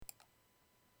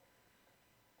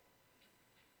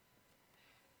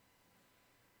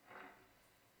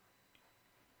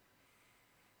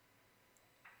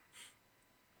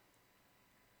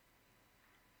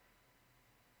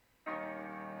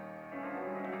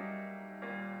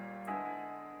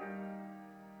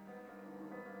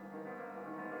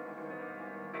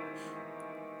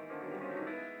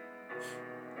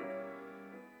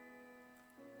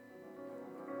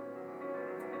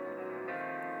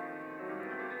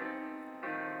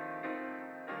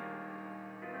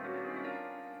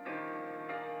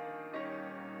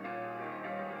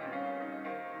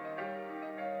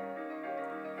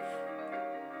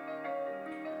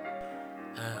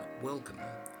welcome.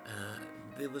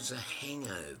 There was a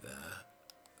hangover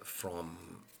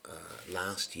from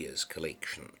last year's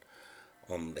collection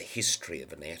on the history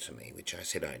of anatomy, which I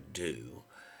said I'd do,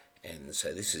 and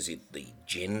so this is it, the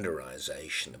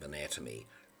genderization of anatomy,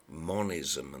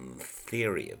 monism and the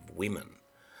theory of women.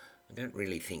 I don't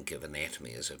really think of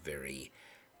anatomy as a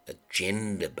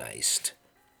gender-based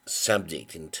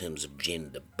subject in terms of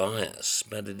gender bias,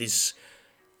 but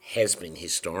has been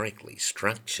historically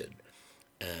structured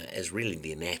as really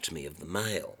the anatomy of the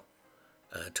male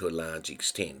to a large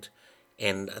extent.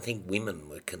 And I think women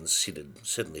were considered,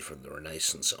 certainly from the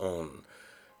Renaissance on,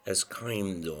 as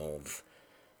kind of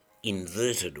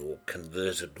inverted or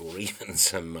converted, or even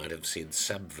some might have said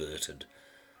subverted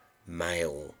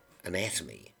male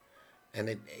anatomy. And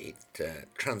it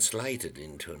translated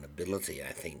into an ability,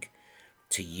 I think,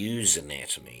 to use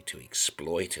anatomy, to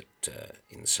exploit it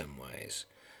in some ways,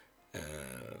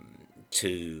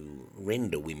 to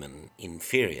render women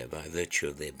inferior by virtue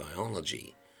of their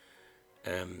biology.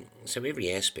 So every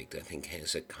aspect, I think,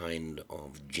 has a kind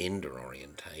of gender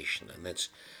orientation, and that's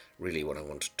really what I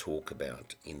want to talk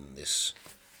about in this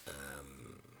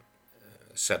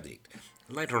subject.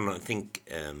 Later on, I think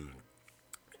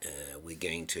we're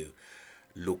going to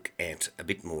look at a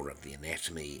bit more of the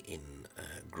anatomy in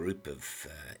a group of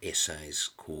essays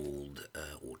called,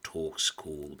 or talks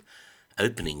called,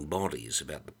 Opening Bodies,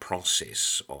 about the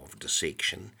process of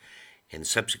dissection, and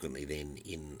subsequently then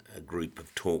in a group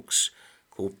of talks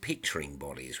called Picturing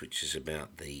Bodies, which is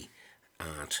about the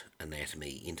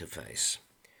art-anatomy interface.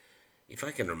 If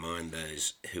I can remind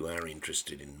those who are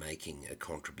interested in making a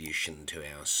contribution to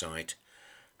our site,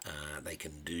 they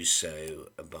can do so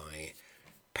by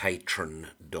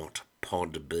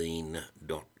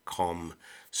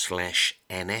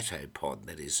patron.podbean.com/anatopod,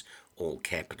 that is all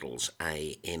capitals,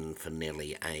 A-N for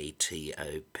Nelly,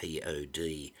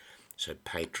 A-T-O-P-O-D. So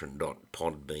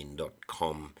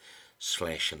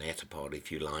patron.podbean.com/anatopod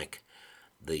if you like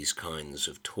these kinds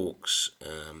of talks.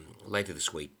 Later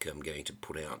this week I'm going to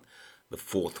put out the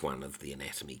fourth one of the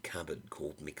Anatomy Cupboard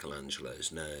called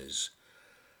Michelangelo's Nose.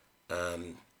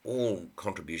 All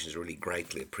contributions are really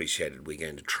greatly appreciated. We're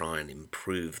going to try and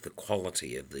improve the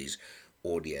quality of these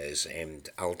audios and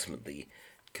ultimately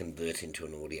convert into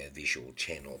an audio-visual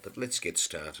channel. But let's get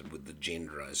started with the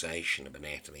genderization of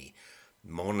anatomy,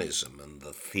 monism and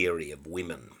the theory of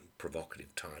women,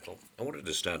 provocative title. I wanted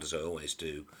to start, as I always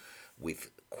do,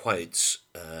 with quotes.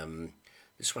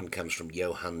 This one comes from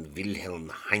Johann Wilhelm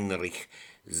Heinrich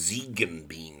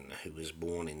Ziegenbein, who was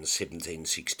born in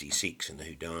 1766 and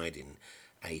who died in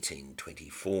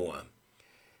 1824,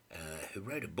 who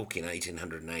wrote a book in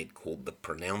 1808 called The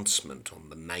Pronouncement on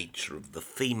the Nature of the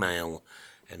Female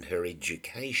and Her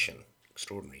Education.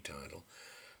 Extraordinary title.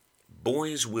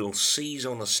 Boys will seize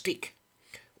on a stick,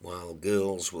 while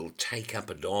girls will take up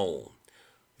a doll.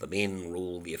 The men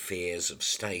rule the affairs of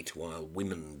state, while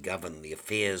women govern the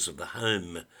affairs of the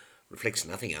home. Reflects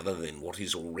nothing other than what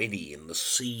is already in the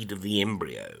seed of the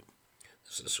embryo.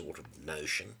 This is a sort of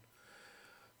notion.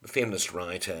 The feminist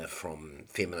writer from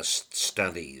Feminist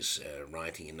Studies,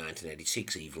 writing in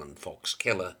 1986, Evelyn Fox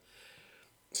Keller,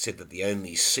 said that the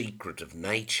only secret of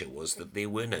nature was that there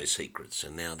were no secrets,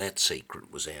 and now that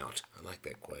secret was out. I like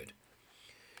that quote.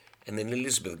 And then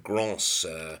Elizabeth Gross,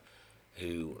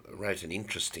 who wrote an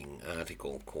interesting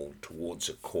article called Towards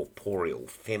a Corporeal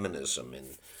Feminism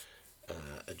in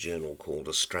a journal called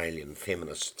Australian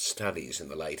Feminist Studies in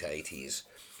the late 80s,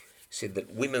 said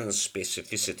that women's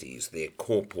specificities, their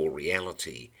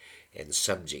corporeality and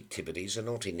subjectivities, are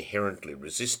not inherently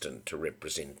resistant to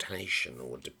representation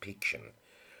or depiction.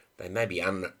 They may be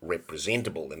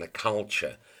unrepresentable in a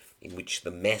culture in which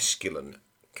the masculine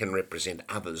can represent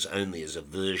others only as a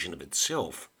version of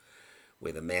itself,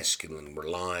 where the masculine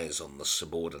relies on the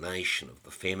subordination of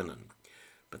the feminine.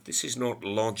 But this is not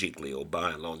logically or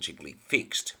biologically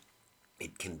fixed.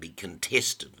 It can be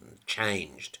contested and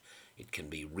changed. It can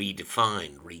be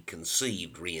redefined,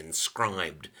 reconceived,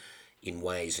 reinscribed in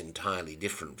ways entirely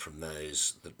different from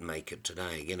those that make it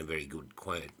today. Again, a very good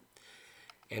quote.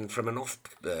 And from an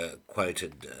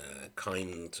oft-quoted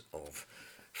kind of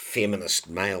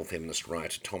male feminist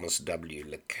writer, Thomas W.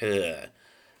 LeCoeur,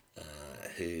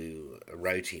 who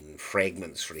wrote in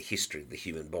Fragments for a History of the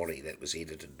Human Body, that was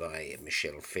edited by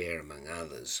Michel Fair, among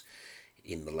others,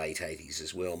 in the late 80s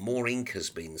as well. More ink has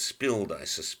been spilled, I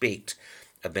suspect,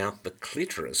 about the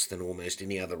clitoris than almost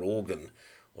any other organ,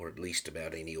 or at least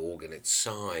about any organ its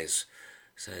size.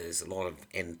 So there's a lot of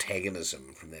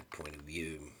antagonism from that point of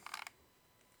view.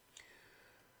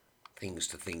 Things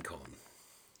to think on.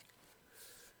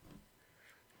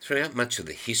 Throughout much of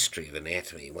the history of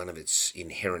anatomy, one of its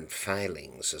inherent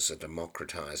failings as a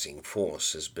democratising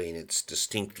force has been its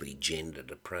distinctly gendered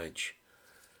approach.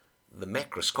 The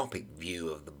macroscopic view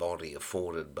of the body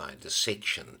afforded by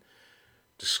dissection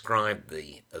described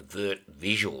the overt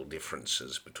visual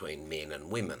differences between men and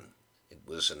women. It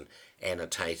was an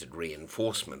annotated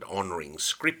reinforcement honouring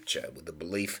scripture with the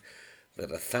belief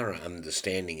that a thorough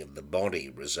understanding of the body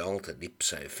resulted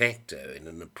ipso facto in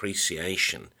an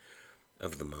appreciation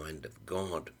of the mind of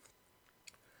God.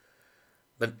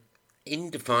 But in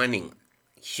defining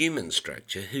human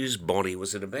structure, whose body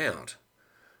was it about?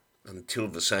 Until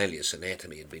Vesalius,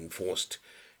 anatomy had been forced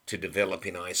to develop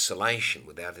in isolation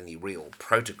without any real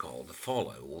protocol to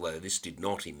follow, although this did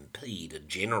not impede a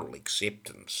general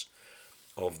acceptance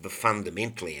of the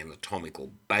fundamentally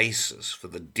anatomical basis for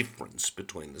the difference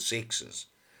between the sexes.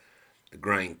 The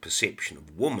growing perception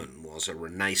of woman was a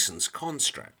Renaissance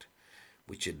construct,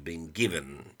 which had been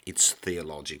given its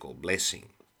theological blessing.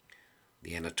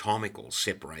 The anatomical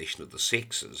separation of the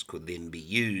sexes could then be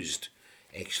used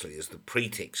actually as the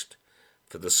pretext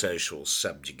for the social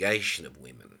subjugation of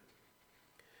women.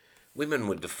 Women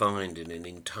were defined in an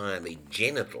entirely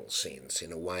genital sense,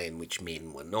 in a way in which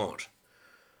men were not.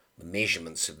 The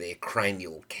measurements of their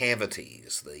cranial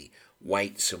cavities, the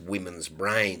weights of women's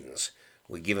brains,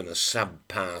 were given a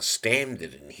subpar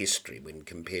standard in history when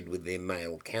compared with their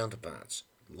male counterparts.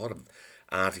 A lot of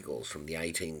articles from the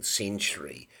 18th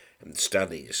century and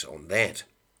studies on that.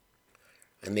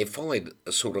 And there followed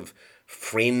a sort of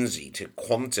frenzy to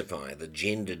quantify the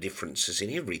gender differences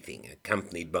in everything,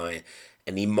 accompanied by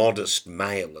an immodest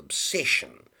male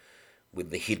obsession with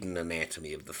the hidden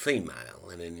anatomy of the female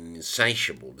and an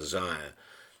insatiable desire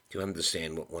to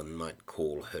understand what one might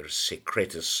call her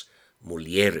secretus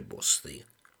mulieribus,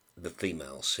 the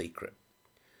female secret.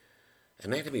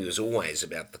 Anatomy was always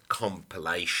about the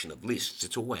compilation of lists.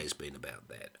 It's always been about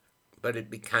that. But it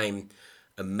became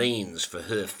a means for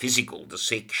her physical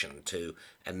dissection to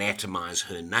anatomise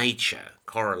her nature,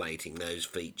 correlating those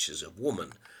features of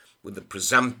woman with the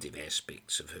presumptive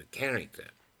aspects of her character.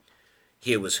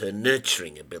 Here was her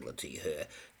nurturing ability, her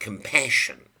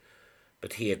compassion,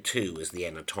 but here too was the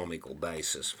anatomical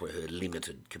basis for her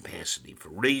limited capacity for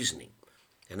reasoning.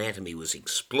 Anatomy was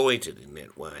exploited in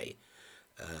that way,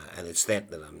 and it's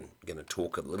that I'm going to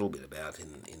talk a little bit about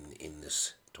in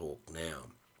this talk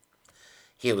now.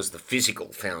 Here was the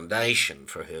physical foundation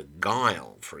for her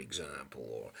guile, for example,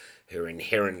 or her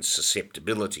inherent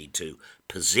susceptibility to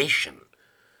possession,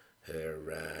 her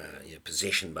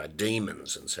possession by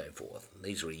demons and so forth.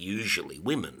 These were usually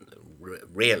women,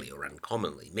 rarely or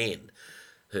uncommonly men.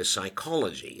 Her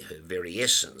psychology, her very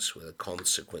essence, were the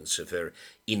consequence of her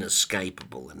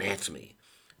inescapable anatomy,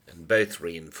 and both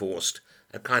reinforced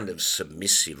a kind of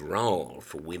submissive role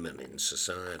for women in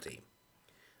society.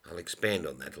 I'll expand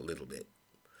on that a little bit.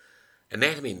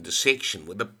 Anatomy and dissection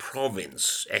were the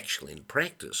province, actually in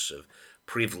practice, of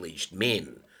privileged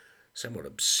men, somewhat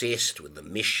obsessed with the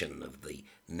mission of the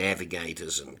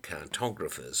navigators and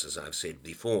cartographers, as I've said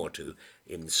before, to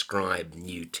inscribe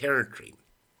new territory.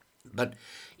 But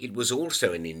it was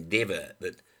also an endeavour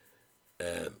that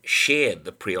shared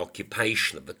the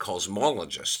preoccupation of the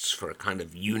cosmologists for a kind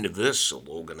of universal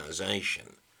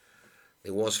organisation.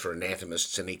 There was for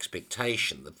anatomists an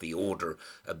expectation that the order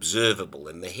observable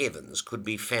in the heavens could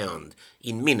be found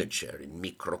in miniature, in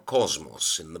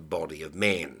microcosmos, in the body of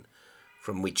man,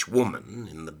 from which woman,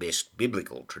 in the best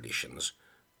biblical traditions,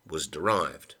 was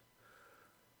derived.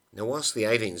 Now, whilst the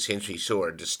 18th century saw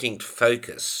a distinct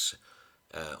focus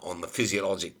on the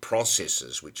physiologic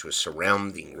processes which were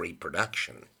surrounding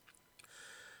reproduction,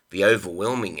 the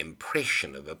overwhelming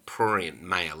impression of a prurient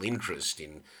male interest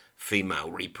in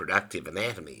female reproductive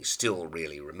anatomy still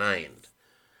really remained,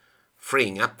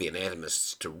 freeing up the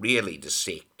anatomists to really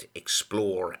dissect,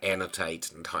 explore,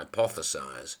 annotate and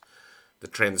hypothesise. The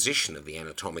transition of the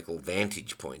anatomical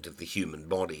vantage point of the human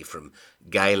body from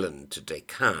Galen to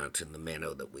Descartes in the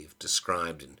manner that we've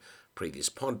described in previous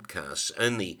podcasts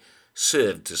only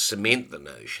served to cement the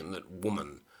notion that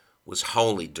woman was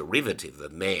wholly derivative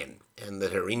of man and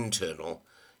that her internal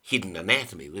hidden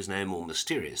anatomy was no more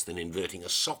mysterious than inverting a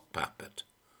sock puppet.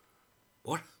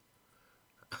 What?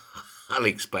 I'll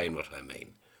explain what I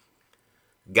mean.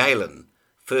 Galen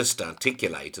first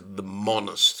articulated the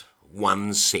monist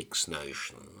one-sex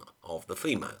notion of the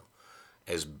female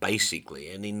as basically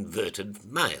an inverted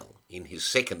male in his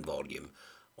second volume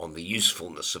on the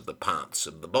usefulness of the parts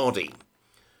of the body.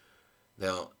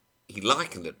 Now, he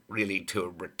likened it really to a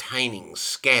retaining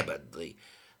scabbard.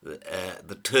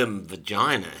 The term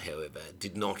vagina, however,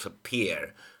 did not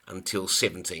appear until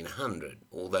 1700,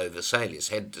 although Vesalius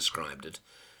had described it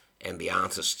and the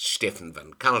artist Stefan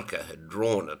van Kalker had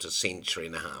drawn it a century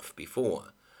and a half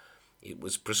before. It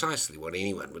was precisely what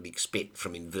anyone would expect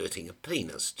from inverting a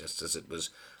penis, just as it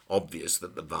was obvious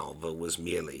that the vulva was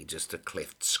merely just a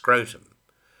cleft scrotum.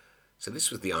 So this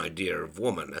was the idea of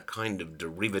woman, a kind of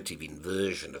derivative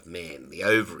inversion of man. The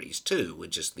ovaries, too, were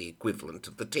just the equivalent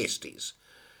of the testes,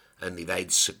 only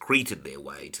they'd secreted their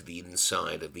way to the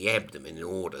inside of the abdomen in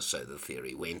order, so the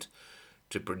theory went,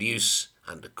 to produce,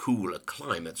 under cooler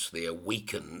climates, their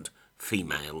weakened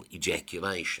female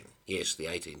ejaculation. Yes, the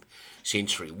 18th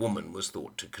century woman was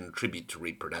thought to contribute to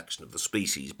reproduction of the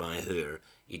species by her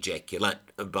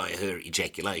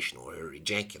ejaculation or her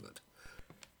ejaculate.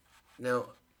 Now,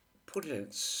 put in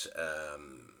its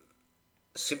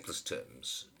simplest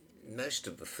terms, most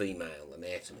of the female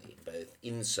anatomy, both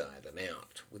inside and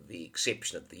out, with the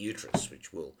exception of the uterus,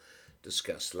 which we'll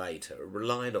discuss later,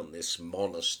 relied on this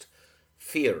monist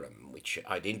theorem, which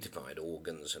identified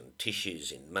organs and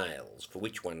tissues in males for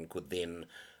which one could then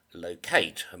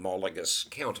locate homologous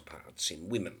counterparts in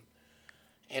women.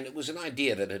 And it was an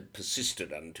idea that had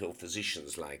persisted until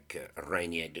physicians like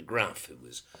Regnier de Graaf, who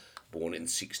was born in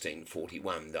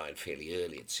 1641, died fairly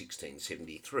early at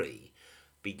 1673,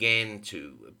 began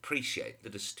to appreciate the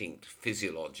distinct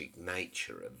physiologic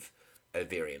nature of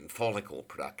ovarian follicle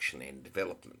production and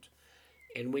development.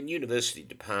 And when university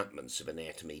departments of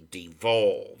anatomy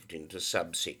devolved into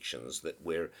subsections that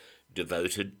were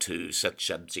devoted to such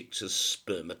subjects as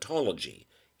spermatology,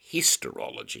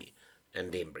 histology,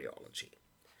 and embryology.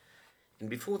 And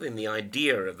before then, the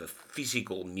idea of a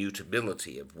physical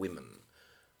mutability of women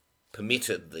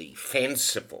permitted the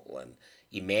fanciful and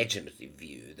imaginative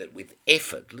view that with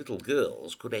effort little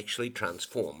girls could actually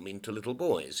transform into little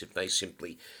boys if they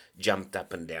simply jumped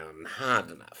up and down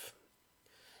hard enough.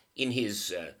 In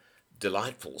his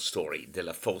delightful story De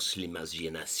la fausse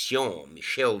imagination,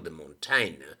 Michel de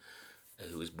Montaigne,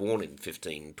 who was born in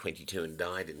 1522 and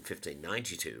died in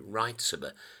 1592, writes of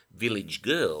a village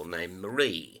girl named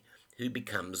Marie, who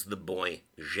becomes the boy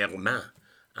Germain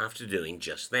after doing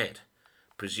just that.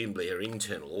 Presumably her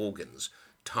internal organs,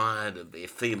 tired of their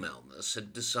femaleness,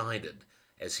 had decided,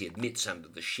 as he admits under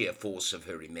the sheer force of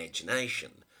her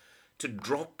imagination, to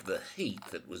drop the heat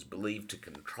that was believed to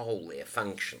control their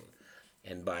function,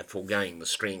 and by foregoing the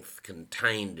strength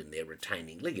contained in their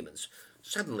retaining ligaments,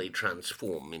 suddenly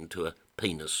transform into a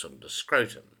penis and a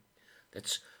scrotum.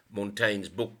 That's Montaigne's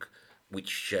book,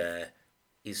 which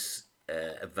is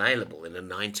available in a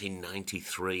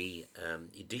 1993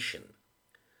 edition.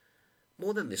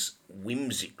 More than this,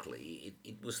 whimsically,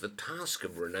 it was the task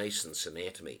of Renaissance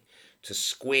anatomy to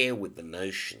square with the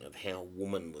notion of how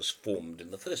woman was formed in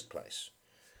the first place.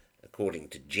 According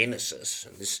to Genesis,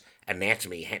 and this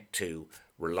anatomy had to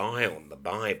rely on the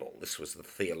Bible, this was the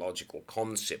theological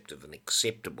concept of an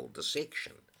acceptable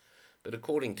dissection, but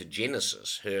according to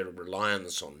Genesis, her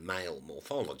reliance on male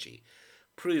morphology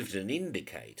proved an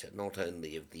indicator not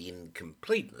only of the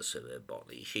incompleteness of her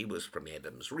body, she was from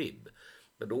Adam's rib,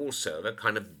 but also of a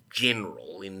kind of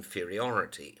general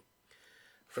inferiority.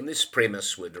 From this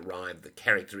premise were derived the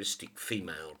characteristic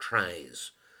female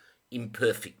traits.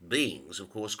 Imperfect beings,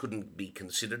 of course, couldn't be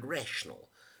considered rational,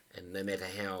 and no matter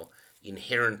how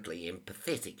inherently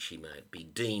empathetic she might be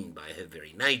deemed by her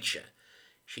very nature,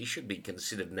 she should be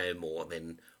considered no more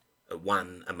than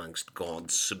one amongst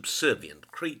God's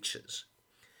subservient creatures.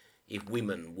 If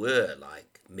women were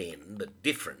like men but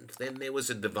different, then there was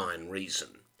a divine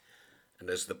reason. And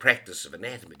as the practice of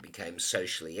anatomy became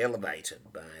socially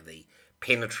elevated by the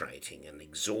penetrating and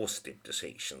exhaustive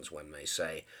dissections, one may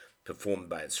say, performed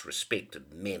by its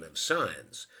respected men of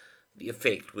science, the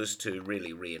effect was to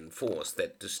really reinforce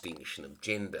that distinction of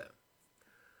gender.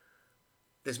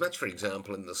 There's much, for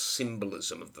example, in the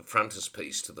symbolism of the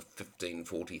frontispiece to the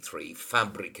 1543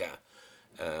 Fabrica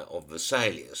of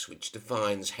Vesalius, which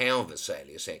defines how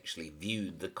Vesalius actually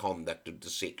viewed the conduct of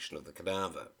dissection of the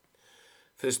cadaver.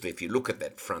 Firstly, if you look at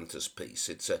that frontispiece,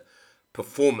 it's a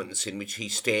performance in which he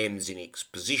stands in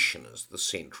exposition as the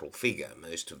central figure,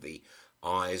 most of the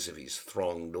eyes of his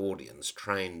thronged audience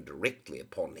trained directly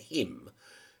upon him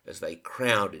as they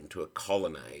crowd into a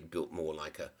colonnade built more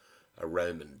like a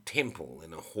Roman temple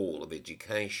than a hall of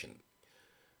education.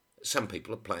 Some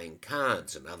people are playing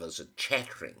cards and others are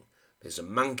chattering. There's a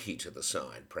monkey to the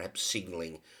side, perhaps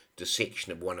signalling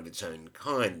dissection of one of its own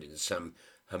kind in some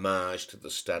homage to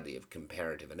the study of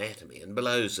comparative anatomy, and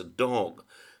below's a dog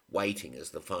waiting as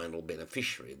the final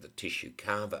beneficiary of the tissue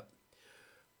carver.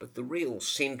 But the real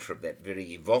centre of that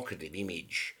very evocative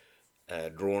image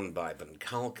drawn by Van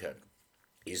Kalker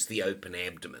is the open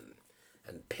abdomen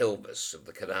and pelvis of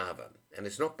the cadaver, and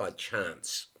it's not by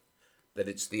chance that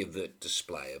it's the overt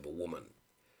display of a woman.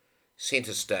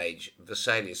 Centre stage,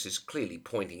 Vesalius is clearly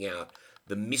pointing out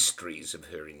the mysteries of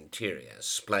her interior,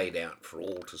 splayed out for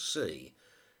all to see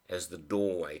as the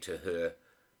doorway to her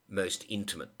most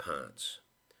intimate parts.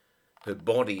 Her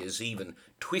body is even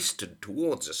twisted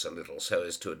towards us a little so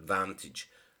as to advantage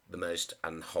the most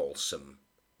unwholesome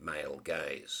male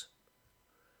gaze.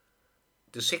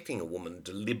 Dissecting a woman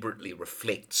deliberately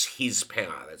reflects his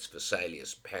power, that's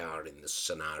Vesalius' power in this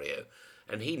scenario,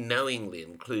 and he knowingly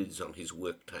includes on his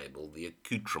work table the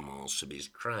accoutrements of his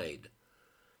trade.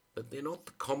 But they're not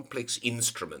the complex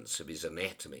instruments of his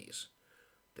anatomies.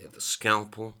 They're the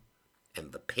scalpel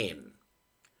and the pen.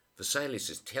 Vesalius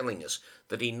is telling us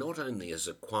that he not only has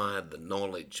acquired the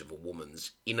knowledge of a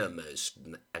woman's innermost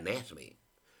anatomy,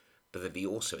 but that he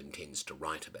also intends to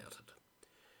write about it.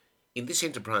 In this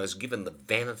enterprise, given the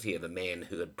vanity of a man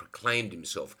who had proclaimed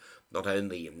himself not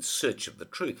only in search of the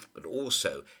truth, but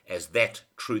also as that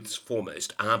truth's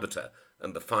foremost arbiter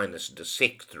and the finest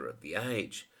dissector of the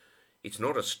age, it's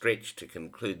not a stretch to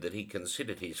conclude that he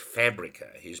considered his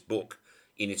Fabrica, his book,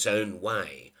 in its own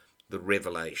way, the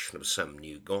revelation of some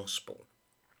new gospel.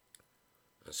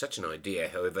 Such an idea,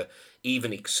 however,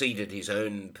 even exceeded his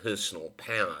own personal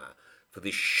power, for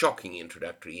this shocking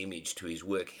introductory image to his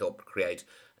work helped create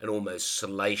an almost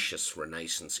salacious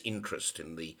Renaissance interest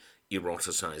in the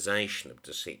eroticization of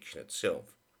dissection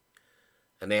itself.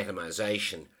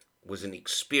 Anatomization was an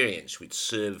experience which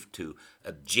served to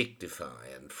objectify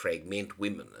and fragment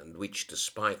women, and which,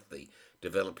 despite the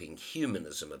developing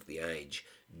humanism of the age,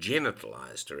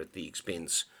 genitalized her at the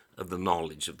expense of the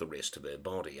knowledge of the rest of her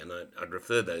body. And I'd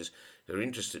refer those who are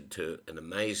interested to an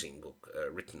amazing book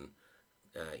written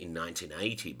in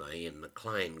 1980 by Ian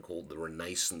MacLean called The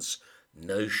Renaissance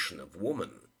Notion of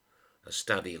Woman, a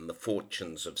study in the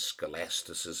fortunes of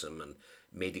scholasticism and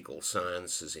medical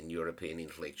sciences in European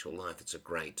intellectual life. It's a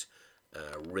great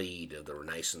read of the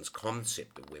Renaissance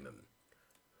concept of women.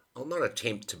 I'll not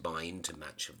attempt to buy into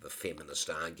much of the feminist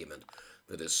argument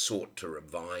that has sought to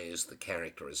revise the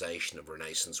characterization of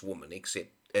Renaissance women,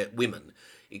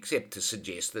 except to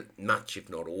suggest that much, if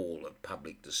not all, of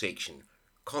public dissection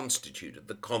constituted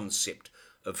the concept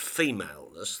of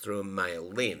femaleness through a male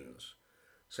lens.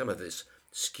 Some of this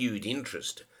skewed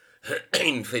interest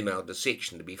in female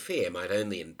dissection, to be fair, might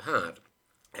only in part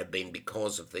have been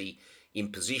because of the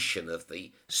imposition of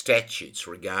the statutes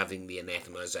regarding the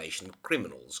anatomization of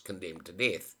criminals condemned to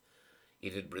death.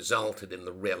 It had resulted in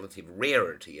the relative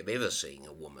rarity of ever seeing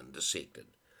a woman dissected.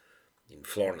 In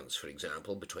Florence, for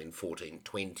example, between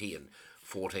 1420 and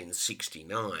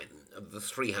 1469, of the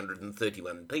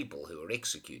 331 people who were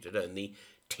executed, only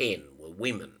 10 were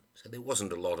women, so there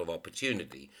wasn't a lot of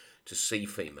opportunity to see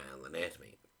female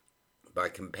anatomy. By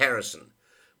comparison,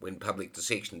 when public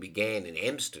dissection began in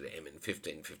Amsterdam in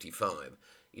 1555,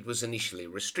 it was initially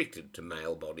restricted to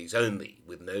male bodies only,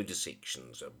 with no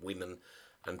dissections of women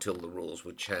until the rules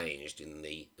were changed in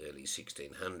the early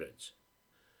 1600s.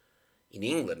 In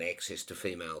England, access to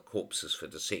female corpses for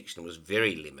dissection was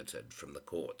very limited from the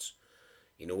courts.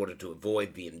 In order to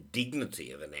avoid the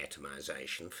indignity of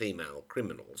anatomization, female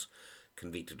criminals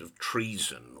convicted of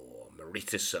treason or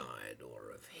mariticide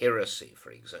or of heresy,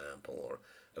 for example, or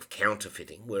of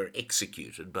counterfeiting were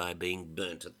executed by being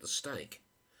burnt at the stake.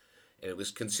 And it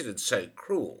was considered so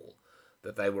cruel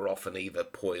that they were often either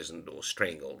poisoned or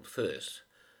strangled first.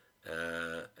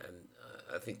 And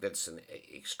I think that's an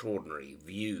extraordinary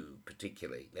view,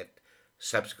 particularly. That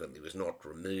subsequently was not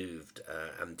removed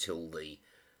until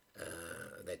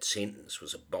that sentence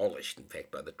was abolished, in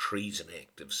fact, by the Treason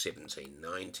Act of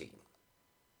 1790.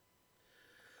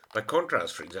 By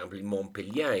contrast, for example, in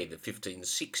Montpellier, the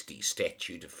 1560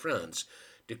 Statute of France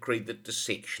decreed that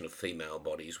dissection of female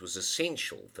bodies was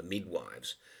essential for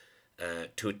midwives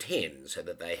to attend, so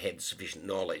that they had sufficient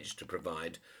knowledge to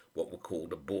provide what were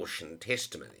called abortion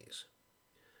testimonies.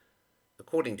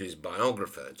 According to his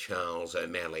biographer, Charles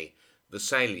O'Malley,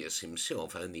 Vesalius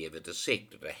himself only ever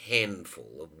dissected a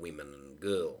handful of women and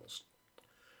girls.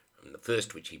 And the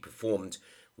first which he performed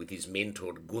with his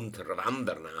mentor Gunther of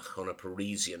Andernach on a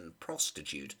Parisian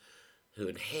prostitute who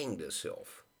had hanged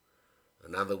herself.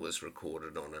 Another was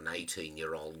recorded on an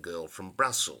 18-year-old girl from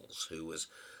Brussels who was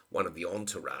one of the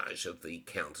entourage of the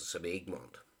Countess of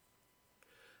Egmont.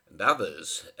 And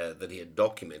others that he had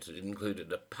documented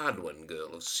included a Paduan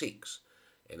girl of 6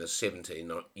 and a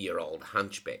 17-year-old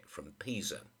hunchback from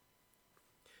Pisa.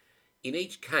 In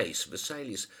each case,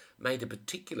 Vesalius made a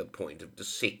particular point of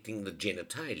dissecting the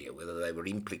genitalia, whether they were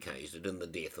implicated in the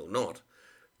death or not,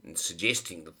 and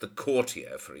suggesting that the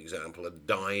courtier, for example, had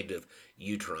died of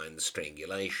uterine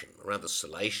strangulation, rather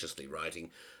salaciously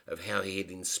writing of how he had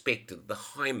inspected the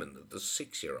hymen of the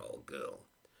 6-year-old girl.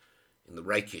 and the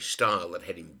rakish style that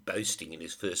had him boasting in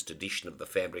his first edition of the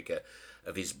Fabrica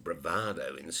of his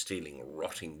bravado in stealing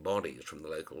rotting bodies from the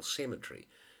local cemetery,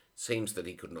 seems that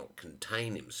he could not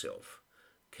contain himself,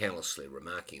 callously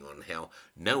remarking on how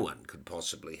no one could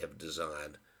possibly have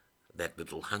desired that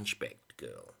little hunchbacked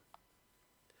girl.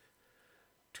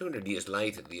 200 years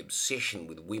later, the obsession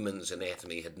with women's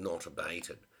anatomy had not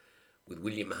abated, with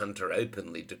William Hunter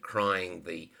openly decrying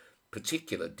the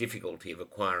particular difficulty of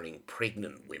acquiring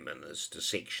pregnant women as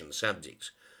dissection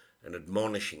subjects and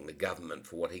admonishing the government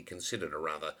for what he considered a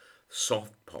rather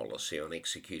soft policy on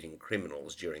executing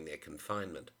criminals during their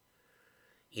confinement.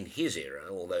 In his era,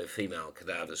 although female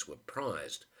cadavers were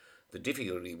prized, the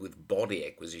difficulty with body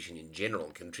acquisition in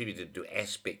general contributed to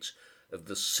aspects of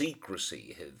the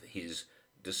secrecy of his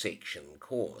dissection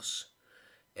course.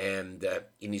 And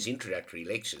in his introductory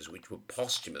lectures, which were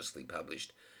posthumously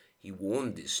published, he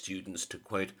warned his students to,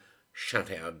 quote,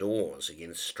 shut our doors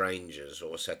against strangers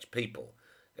or such people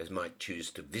as might choose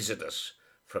to visit us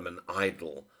from an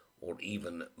idle or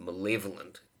even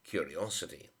malevolent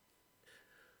curiosity.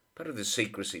 Part of the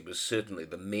secrecy was certainly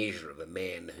the measure of a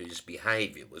man whose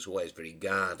behaviour was always very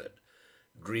guarded,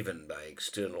 driven by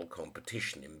external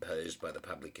competition imposed by the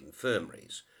public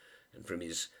infirmaries, and from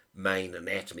his main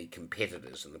anatomy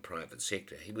competitors in the private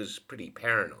sector. He was pretty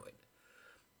paranoid.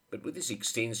 But with his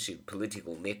extensive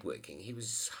political networking, he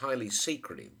was highly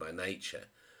secretive by nature.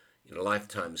 In a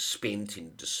lifetime spent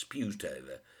in dispute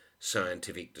over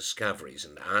scientific discoveries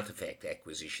and artefact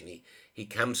acquisition, he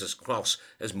comes across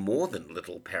as more than a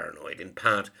little paranoid, in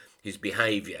part his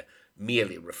behaviour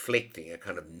merely reflecting a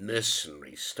kind of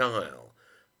mercenary style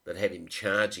that had him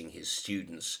charging his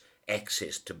students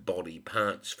access to body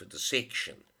parts for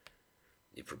dissection.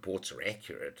 If reports are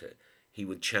accurate, he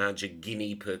would charge a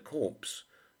guinea per corpse,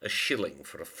 a shilling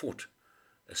for a foot,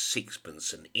 a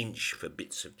sixpence an inch for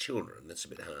bits of children. That's a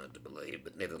bit hard to believe,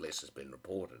 but nevertheless has been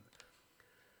reported.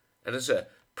 And as a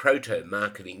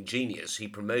proto-marketing genius, he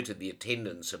promoted the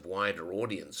attendance of wider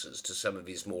audiences to some of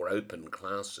his more open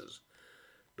classes,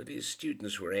 but his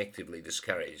students were actively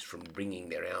discouraged from bringing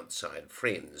their outside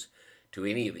friends to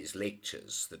any of his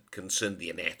lectures that concerned the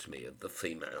anatomy of the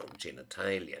female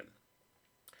genitalia.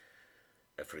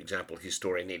 For example,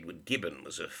 historian Edward Gibbon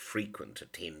was a frequent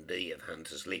attendee of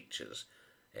Hunter's lectures,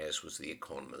 as was the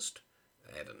economist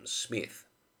Adam Smith.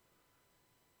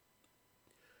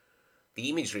 The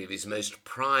imagery of his most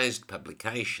prized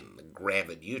publication, The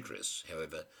Gravid Uterus,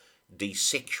 however,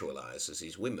 desexualises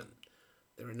his women.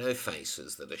 There are no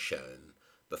faces that are shown,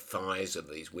 the thighs of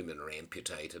these women are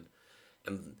amputated,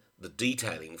 and the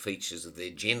detailing features of their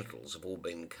genitals have all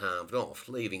been carved off,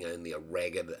 leaving only a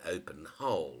ragged open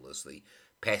hole as the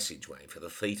passageway for the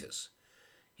fetus.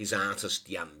 His artist,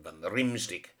 Jan van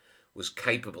Riemsdyk, was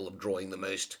capable of drawing the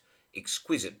most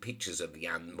exquisite pictures of the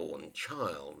unborn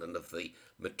child and of the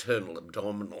maternal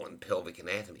abdominal and pelvic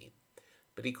anatomy,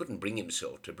 but he couldn't bring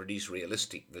himself to produce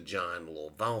realistic vaginal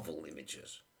or vulval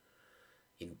images.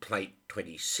 In plate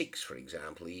 26, for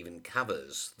example, he even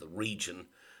covers the region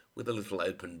with a little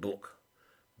open book,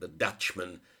 the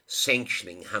Dutchman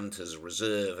sanctioning Hunter's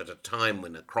reserve at a time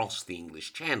when across the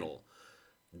English Channel,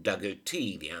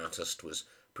 Daguerreotypes, the artist, was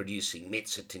producing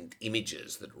mezzotint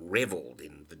images that revelled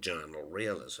in vaginal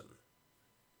realism.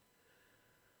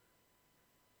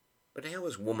 But how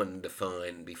was woman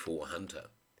defined before Hunter?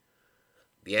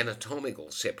 The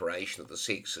anatomical separation of the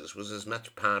sexes was as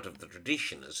much part of the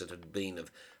tradition as it had been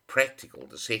of practical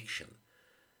dissection.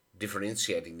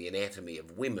 Differentiating the anatomy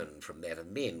of women from that of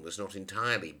men was not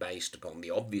entirely based upon the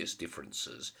obvious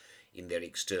differences in their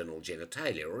external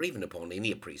genitalia, or even upon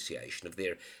any appreciation of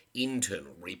their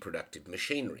internal reproductive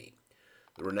machinery.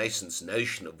 The Renaissance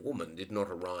notion of woman did not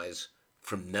arise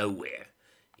from nowhere.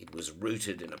 It was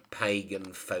rooted in a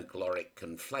pagan folkloric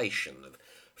conflation of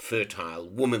fertile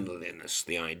womanliness,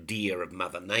 the idea of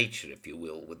Mother Nature, if you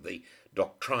will, with the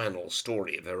doctrinal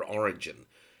story of her origin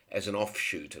as an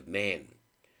offshoot of man.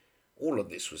 All of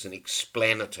this was an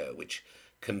explanator which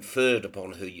conferred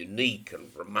upon her unique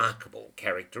and remarkable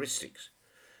characteristics.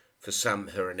 For some,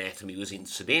 her anatomy was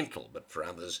incidental, but for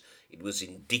others, it was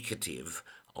indicative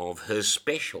of her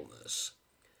specialness.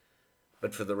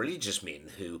 But for the religious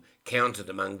men who counted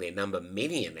among their number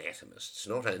many anatomists,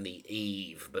 not only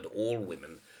Eve, but all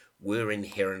women were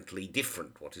inherently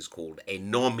different, what is called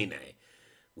anomine,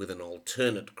 with an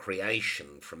alternate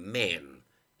creation from man,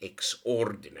 ex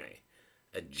ordine,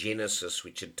 a genesis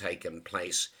which had taken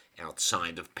place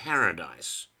outside of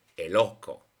paradise,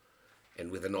 eloco,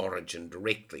 and with an origin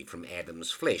directly from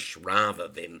Adam's flesh rather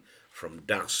than from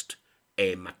dust,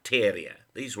 e materia.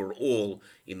 These were all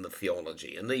in the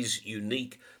theology, and these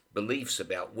unique beliefs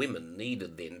about women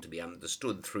needed then to be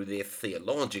understood through their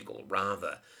theological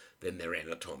rather than their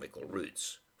anatomical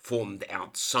roots. Formed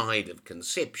outside of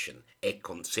conception, e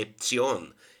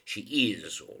conception, she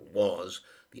is, or was,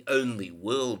 the only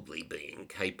worldly being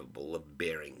capable of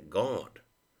bearing God.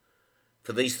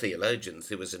 For these theologians,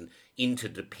 there was an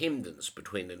interdependence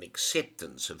between an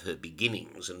acceptance of her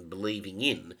beginnings and believing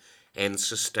in and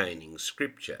sustaining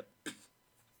Scripture.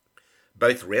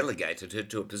 Both relegated her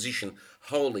to a position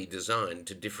wholly designed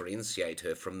to differentiate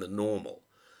her from the normal,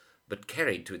 but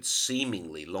carried to its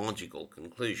seemingly logical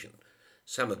conclusion.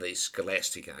 Some of these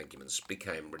scholastic arguments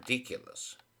became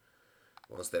ridiculous.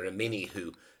 Whilst there are many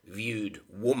who viewed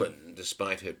woman,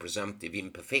 despite her presumptive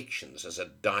imperfections, as a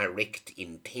direct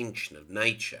intention of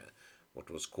nature, what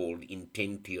was called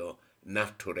intentio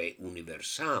naturae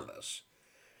universalis,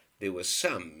 there were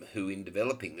some who, in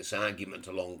developing this argument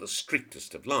along the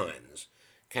strictest of lines,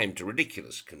 came to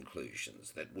ridiculous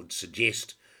conclusions that would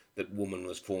suggest that woman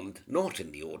was formed not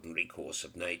in the ordinary course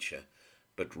of nature,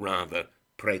 but rather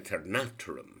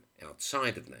praeternaturum,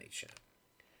 outside of nature.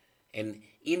 And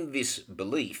in this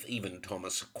belief, even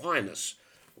Thomas Aquinas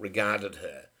regarded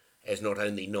her as not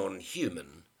only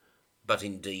non-human, but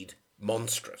indeed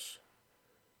monstrous.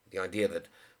 The idea that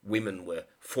women were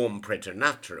form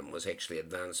praeternaturum was actually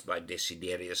advanced by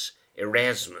Desiderius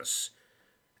Erasmus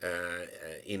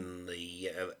in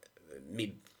the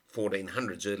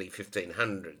mid-1400s, early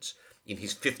 1500s. In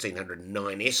his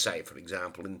 1509 essay, for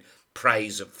example, in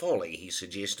Praise of Folly, he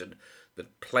suggested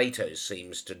that Plato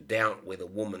seems to doubt whether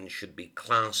woman should be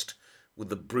classed with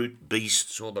the brute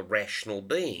beasts or the rational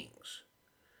beings.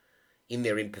 In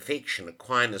their imperfection,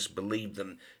 Aquinas believed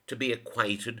them to be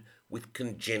equated with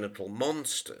congenital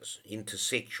monsters,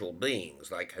 intersexual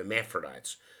beings like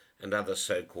hermaphrodites and other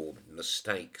so-called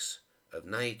mistakes of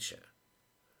nature.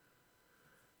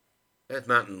 Both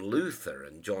Martin Luther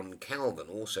and John Calvin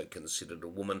also considered a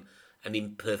woman an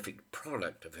imperfect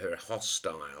product of her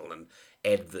hostile and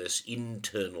adverse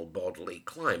internal bodily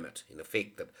climate, in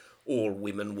effect that all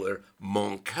women were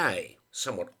manquées,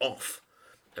 somewhat off,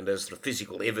 and as the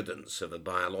physical evidence of a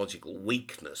biological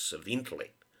weakness of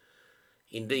intellect.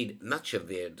 Indeed, much of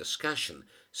their discussion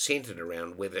centred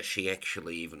around whether she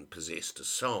actually even possessed a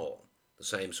soul, the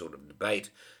same sort of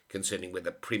debate concerning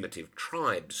whether primitive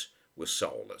tribes were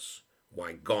soulless,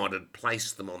 why God had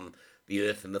placed them on the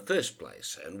earth in the first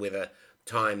place, and whether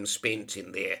time spent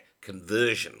in their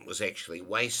conversion was actually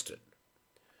wasted.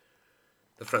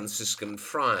 The Franciscan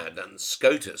friar Duns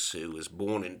Scotus, who was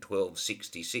born in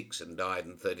 1266 and died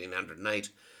in 1308,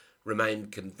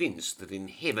 remained convinced that in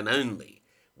heaven only,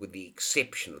 with the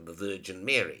exception of the Virgin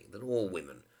Mary, that all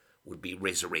women would be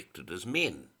resurrected as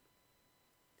men.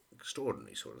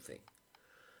 Extraordinary sort of thing.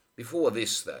 Before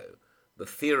this, though, the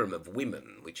theorem of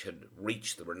women, which had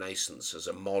reached the Renaissance as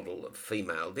a model of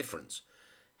female difference,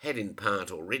 had in part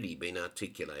already been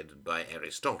articulated by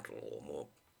Aristotle, or more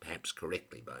perhaps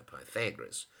correctly by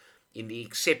Pythagoras, in the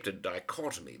accepted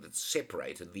dichotomy that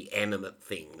separated the animate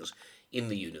things in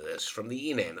the universe from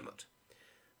the inanimate.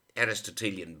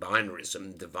 Aristotelian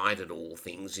binarism divided all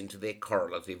things into their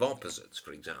correlative opposites,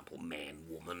 for example, man,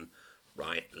 woman,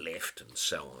 right, left, and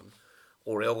so on,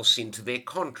 or else into their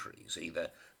contraries, either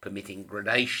permitting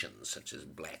gradations such as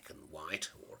black and white,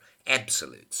 or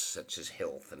absolutes such as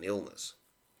health and illness.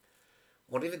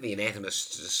 Whatever the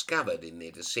anatomists discovered in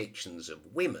their dissections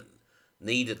of women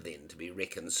needed then to be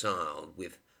reconciled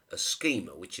with a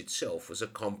schema which itself was a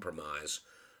compromise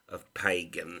of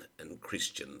pagan and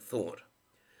Christian thought.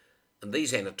 And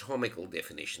these anatomical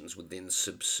definitions would then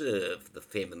subserve the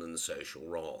feminine social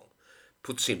role.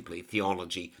 Put simply,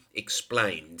 theology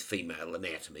explained female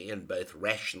anatomy and both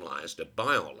rationalised a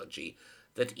biology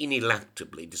that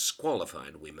ineluctably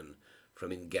disqualified women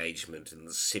from engagement in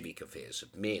the civic affairs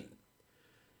of men.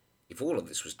 If all of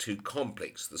this was too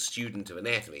complex, the student of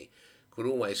anatomy could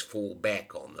always fall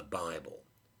back on the Bible.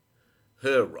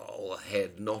 Her role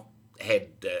had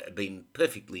been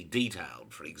perfectly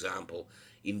detailed, for example,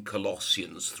 in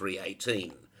Colossians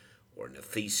 3:18, or in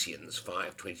Ephesians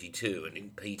 5:22, and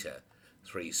in Peter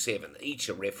 3:7, each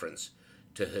a reference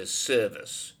to her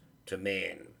service to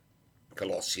man.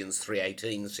 Colossians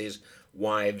 3:18 says,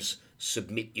 "Wives,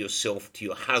 submit yourself to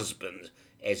your husband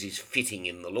as is fitting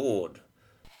in the Lord."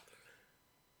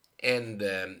 And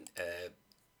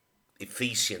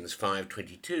Ephesians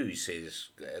 5:22 says,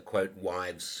 quote,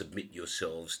 "Wives, submit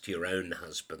yourselves to your own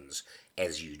husbands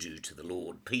as you do to the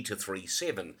Lord." Peter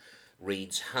 3:7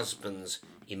 reads, "Husbands,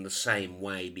 in the same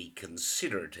way be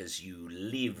considerate as you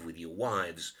live with your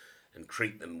wives, and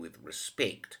treat them with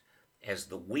respect as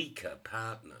the weaker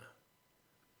partner."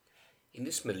 In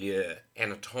this milieu,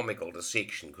 anatomical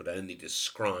dissection could only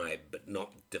describe but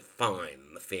not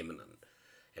define the feminine,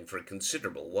 and for a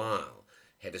considerable while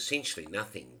had essentially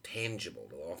nothing tangible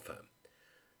to offer.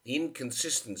 The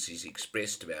inconsistencies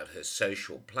expressed about her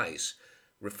social place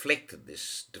reflected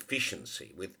this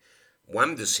deficiency, with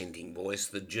one dissenting voice,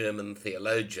 the German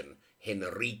theologian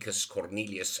Henricus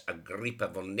Cornelius Agrippa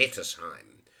von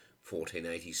Nettesheim,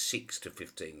 1486 to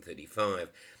 1535,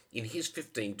 in his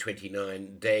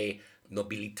 1529 De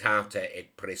Nobilitate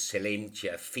et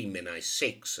Praeselentia Feminae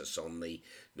Sexus, on the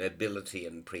nobility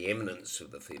and preeminence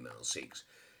of the female sex.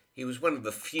 He was one of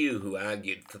the few who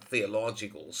argued for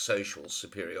theological social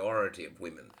superiority of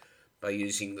women by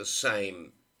using the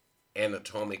same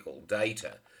anatomical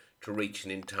data to reach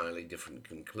an entirely different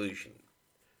conclusion.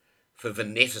 For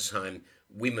von Nettesheim,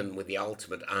 women were the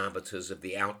ultimate arbiters of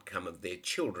the outcome of their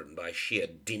children by sheer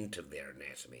dint of their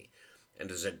anatomy,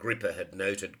 and as Agrippa had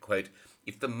noted, quote,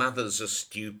 "If the mothers are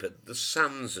stupid, the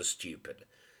sons are stupid.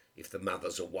 If the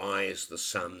mothers are wise, the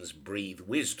sons breathe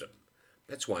wisdom.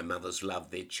 That's why mothers love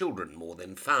their children more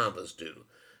than fathers do,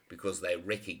 because they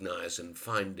recognise and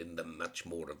find in them much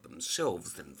more of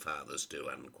themselves than fathers do,"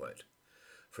 unquote.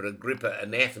 For Agrippa,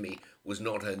 anatomy was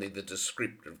not only the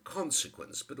descriptive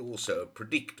consequence, but also a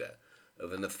predictor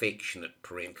of an affectionate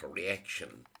parental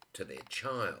reaction to their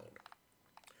child.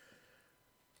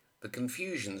 The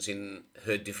confusions in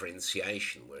her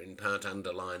differentiation were in part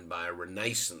underlined by a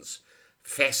Renaissance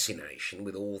fascination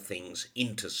with all things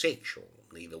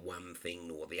intersexual, neither one thing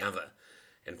nor the other,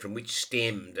 and from which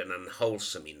stemmed an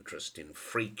unwholesome interest in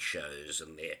freak shows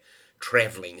and their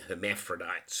travelling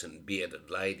hermaphrodites and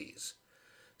bearded ladies.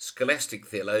 Scholastic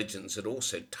theologians had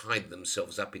also tied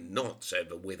themselves up in knots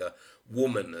over whether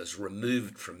woman as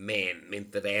removed from man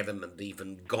meant that Adam and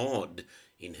even God,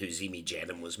 in whose image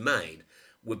Adam was made,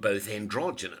 were both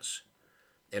androgynous.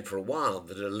 And for a while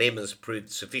the dilemmas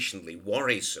proved sufficiently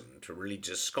worrisome to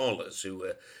religious scholars who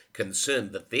were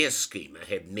concerned that their schema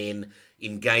had men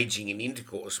engaging in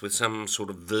intercourse with some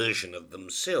sort of version of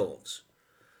themselves.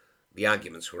 The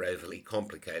arguments were overly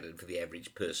complicated for the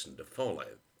average person to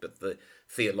follow, but the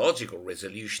theological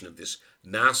resolution of this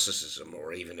narcissism,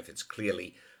 or even if it's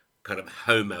clearly kind of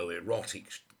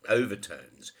homoerotic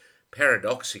overtones,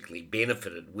 paradoxically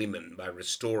benefited women by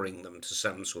restoring them to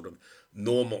some sort of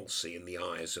normalcy in the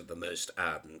eyes of the most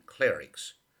ardent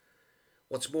clerics.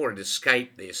 What's more, it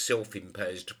escaped their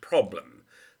self-imposed problem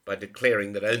by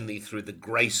declaring that only through the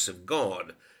grace of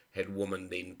God had woman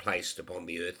been placed upon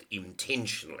the earth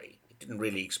intentionally. It didn't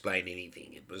really explain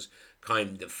anything. It was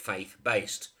kind of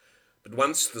faith-based. But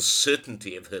once the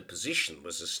certainty of her position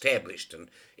was established and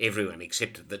everyone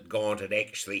accepted that God had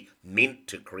actually meant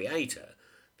to create her,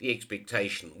 the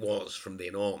expectation was from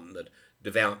then on that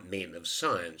devout men of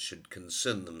science should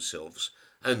concern themselves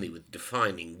only with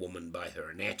defining woman by her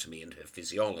anatomy and her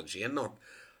physiology, and not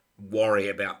worry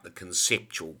about the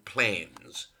conceptual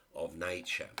plans of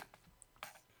nature.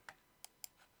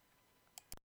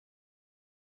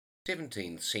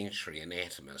 17th century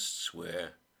anatomists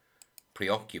were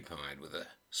preoccupied with a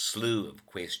slew of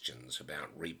questions about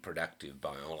reproductive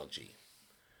biology.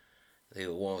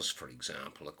 There was, for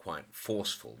example, a quite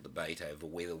forceful debate over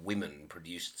whether women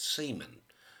produced semen,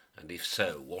 and if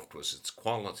so, what was its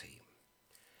quality.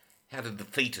 How did the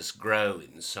fetus grow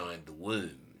inside the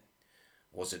womb?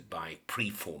 Was it by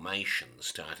preformation,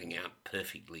 starting out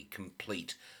perfectly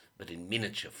complete, but in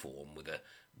miniature form with a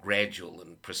gradual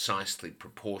and precisely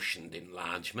proportioned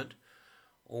enlargement?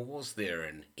 Or was there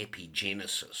an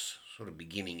epigenesis, sort of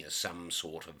beginning as some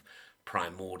sort of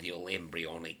primordial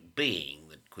embryonic being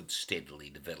that could steadily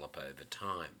develop over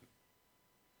time?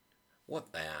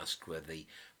 What they asked were the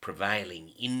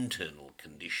prevailing internal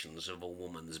conditions of a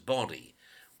woman's body,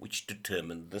 which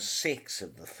determined the sex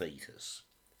of the fetus.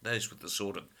 Those were the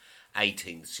sort of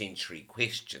 18th century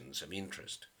questions of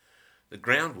interest. The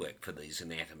groundwork for these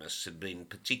anatomists had been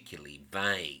particularly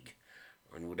vague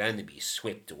and would only be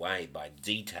swept away by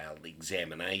detailed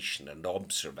examination and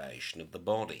observation of the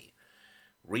body.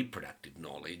 Reproductive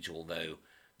knowledge, although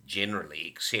generally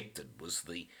accepted, was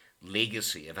the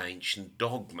legacy of ancient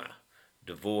dogma,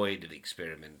 devoid of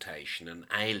experimentation and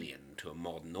alien to a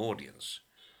modern audience.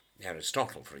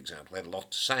 Aristotle, for example, had a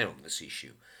lot to say on this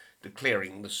issue,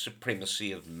 declaring the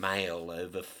supremacy of male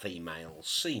over female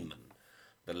semen,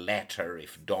 the latter,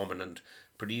 if dominant,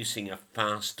 producing a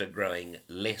faster growing,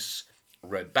 less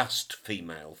robust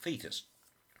female fetus.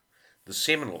 The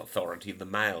seminal authority of the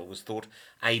male was thought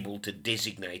able to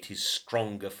designate his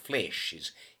stronger flesh,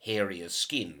 his hairier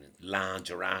skin,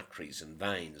 larger arteries and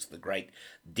veins, the great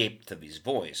depth of his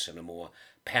voice, and a more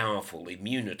powerful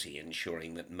immunity,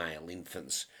 ensuring that male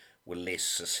infants were less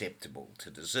susceptible to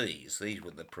disease. These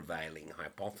were the prevailing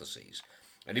hypotheses.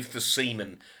 And if the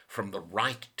semen from the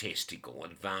right testicle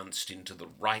advanced into the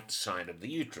right side of the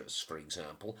uterus, for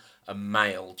example, a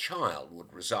male child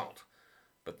would result,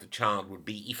 but the child would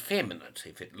be effeminate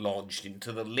if it lodged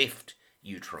into the left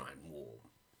uterine wall.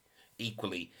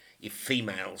 Equally, if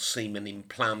female semen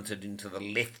implanted into the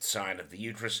left side of the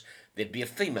uterus, there'd be a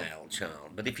female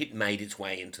child, but if it made its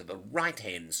way into the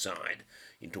right-hand side,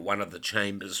 into one of the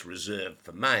chambers reserved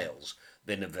for males,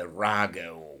 then a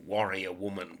virago or warrior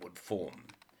woman would form.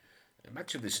 And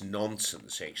much of this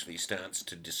nonsense actually starts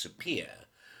to disappear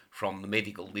from the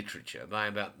medical literature by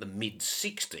about the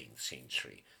mid-16th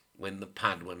century, when the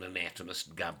Paduan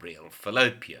anatomist Gabriel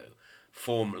Falloppio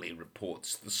formally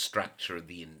reports the structure of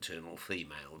the internal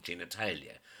female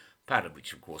genitalia, part of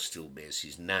which of course still bears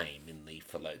his name in the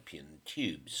fallopian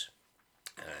tubes.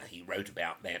 He wrote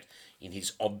about that in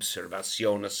his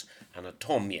Observationes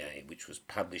Anatomiae, which was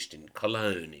published in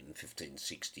Cologne in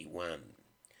 1561.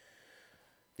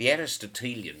 The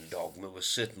Aristotelian dogma was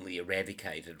certainly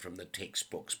eradicated from the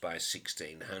textbooks by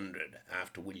 1600,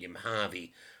 after William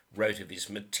Harvey wrote of his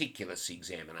meticulous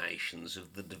examinations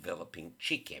of the developing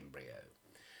chick embryo.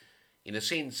 In a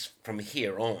sense, from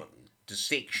here on,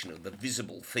 dissection of the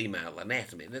visible female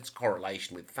anatomy and its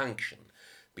correlation with function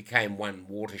became one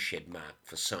watershed mark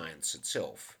for science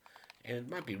itself, and it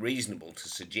might be reasonable to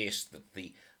suggest that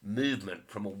the movement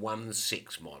from a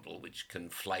one-sex model, which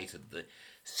conflated the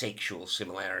sexual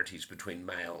similarities between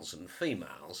males and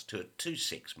females, to a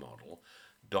two-sex model,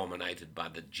 dominated by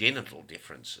the genital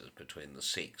differences between the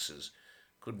sexes,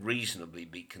 could reasonably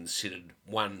be considered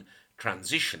one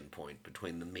transition point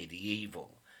between the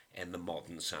medieval and the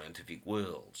modern scientific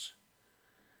worlds.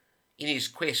 In his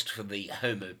quest for the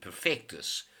Homo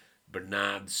perfectus,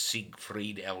 Bernard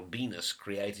Siegfried Albinus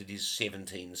created his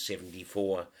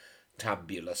 1774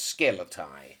 Tabula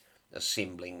Skeleti,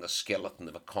 assembling the skeleton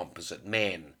of a composite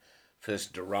man,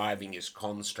 first deriving his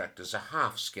construct as a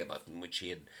half-skeleton which he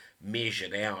had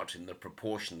measured out in the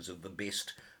proportions of the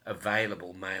best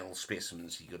available male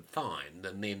specimens he could find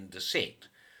and then dissect.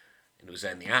 It was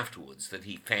only afterwards that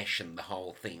he fashioned the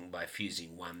whole thing by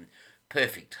fusing one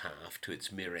perfect half to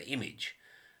its mirror image,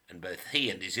 and both he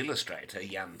and his illustrator,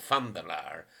 Jan van der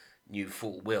Laar, knew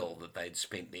full well that they'd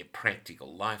spent their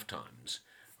practical lifetimes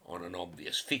on an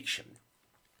obvious fiction.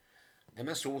 They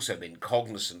must also have been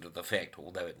cognizant of the fact,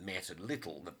 although it mattered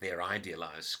little, that their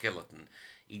idealised skeleton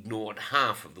ignored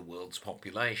half of the world's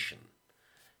population.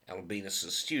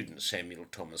 Albinus's student, Samuel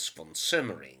Thomas von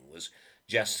Sommering, was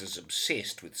just as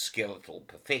obsessed with skeletal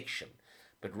perfection,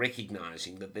 but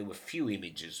recognising that there were few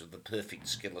images of the perfect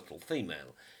skeletal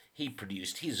female, he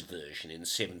produced his version in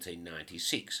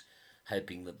 1796,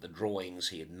 hoping that the drawings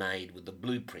he had made were the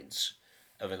blueprints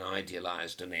of an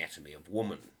idealised anatomy of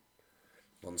woman.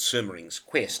 Von Sommering's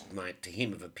quest might to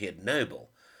him have appeared noble,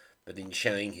 but in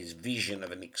showing his vision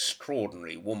of an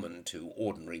extraordinary woman to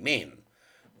ordinary men,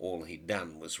 all he'd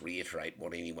done was reiterate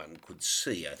what anyone could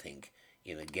see, I think,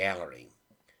 in a gallery.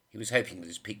 He was hoping that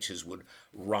his pictures would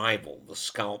rival the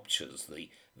sculptures, the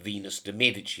Venus de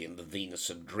Medici and the Venus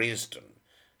of Dresden,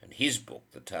 and his book,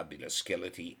 the Tabula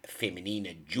Skeleti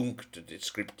Feminina Juncta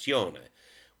Descriptione,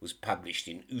 was published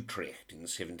in Utrecht in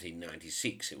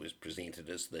 1796. It was presented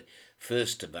as the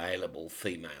first available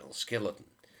female skeleton.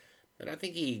 But I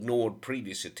think he ignored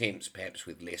previous attempts, perhaps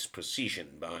with less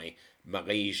precision, by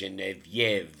Marie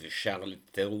Geneviève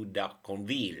Charlotte Theroux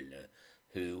d'Arconville,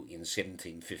 who in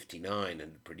 1759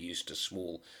 had produced a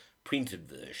small printed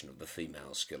version of the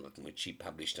female skeleton, which she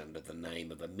published under the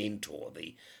name of a mentor,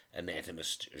 the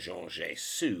anatomist Jean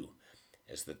Jessus,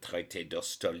 as the Traité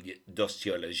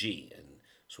d'Osteologie, and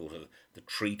sort of the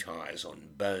treatise on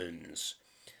bones.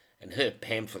 And her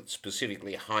pamphlet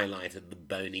specifically highlighted the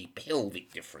bony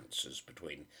pelvic differences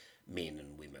between men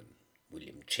and women.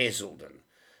 William Cheselden,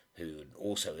 who had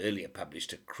also earlier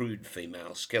published a crude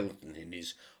female skeleton in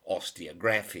his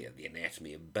Osteographia, the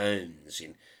Anatomy of Bones,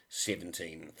 in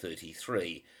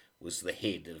 1733, was the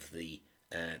head of the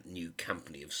new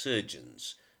company of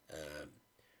surgeons.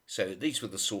 So these were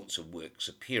the sorts of works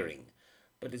appearing,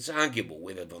 but it's arguable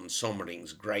whether von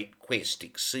Sommering's great quest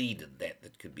exceeded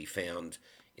that could be found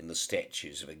in the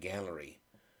statues of a gallery.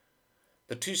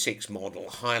 The two-sex model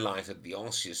highlighted the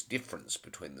osseous difference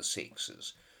between the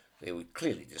sexes. There were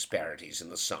clearly disparities in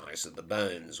the size of the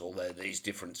bones, although these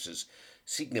differences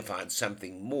signified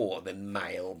something more than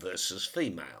male versus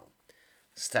female.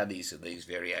 Studies of these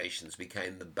variations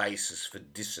became the basis for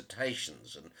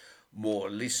dissertations and more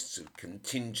lists of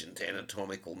contingent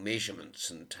anatomical measurements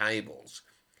and tables.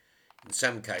 In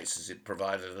some cases it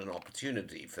provided an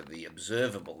opportunity for the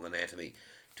observable anatomy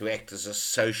to act as a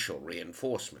social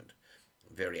reinforcement.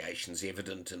 Variations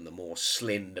evident in the more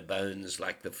slender bones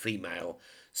like the female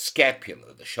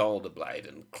scapula, the shoulder blade,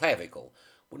 and clavicle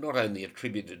were not only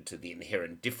attributed to the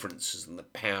inherent differences in the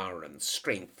power and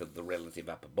strength of the relative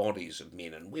upper bodies of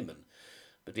men and women,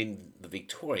 but in the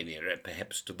Victorian era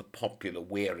perhaps to the popular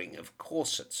wearing of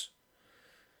corsets.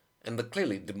 And the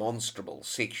clearly demonstrable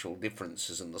sexual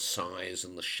differences in the size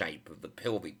and the shape of the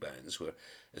pelvic bones were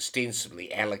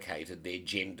ostensibly allocated their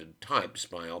gendered types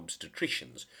by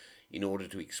obstetricians in order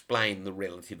to explain the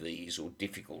relative ease or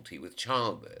difficulty with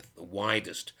childbirth. The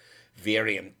widest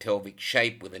variant pelvic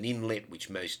shape with an inlet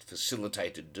which most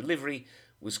facilitated delivery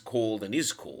was called and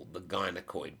is called the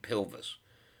gynecoid pelvis,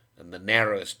 and the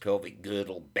narrowest pelvic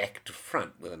girdle back to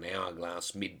front with an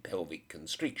hourglass mid-pelvic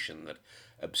constriction that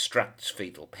obstructs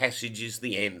fetal passage is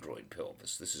the android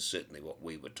pelvis. This is certainly what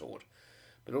we were taught.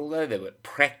 But although there were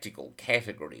practical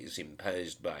categories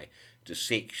imposed by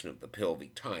dissection of the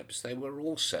pelvic types, they were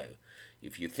also,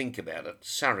 if you think about it,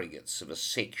 surrogates of a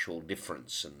sexual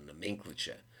difference and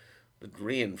nomenclature that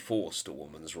reinforced a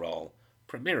woman's role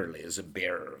primarily as a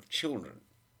bearer of children.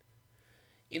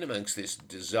 In amongst this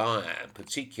desire,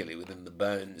 particularly within the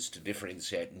bones, to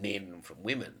differentiate men from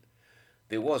women,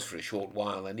 there was for a short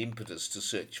while an impetus to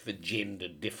search for gender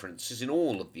differences in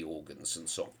all of the organs and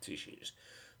soft tissues.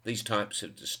 These types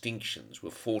of distinctions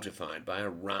were fortified by a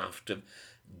raft of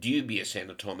dubious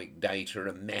anatomic data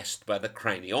amassed by the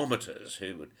craniometers,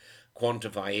 who would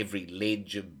quantify every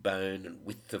ledge of bone and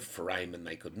width of foramen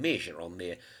they could measure on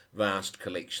their vast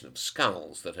collection of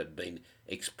skulls that had been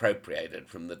expropriated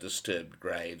from the disturbed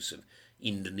graves of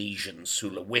Indonesian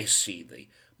Sulawesi, the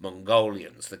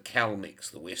Mongolians, the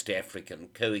Kalmyks, the West African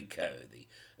Khoikhoi, the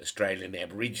Australian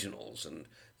Aboriginals and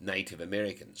Native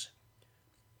Americans.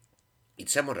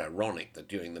 It's somewhat ironic that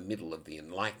during the middle of the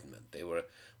Enlightenment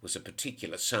was a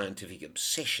particular scientific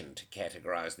obsession to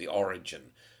categorise the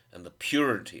origin and the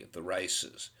purity of the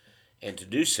races, and to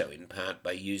do so in part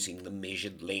by using the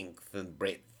measured length and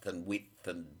breadth and width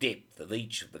and depth of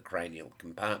each of the cranial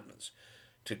compartments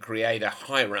to create a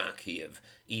hierarchy of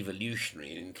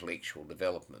evolutionary and intellectual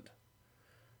development.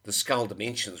 The skull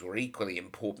dimensions were equally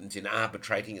important in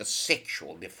arbitrating a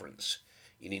sexual difference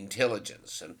in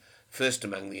intelligence, and first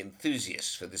among the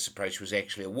enthusiasts for this approach was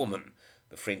actually a woman,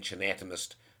 the French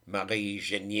anatomist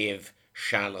Marie-Geneviève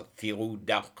Charlotte Thiroux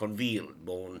d'Arconville,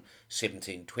 born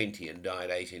 1720 and died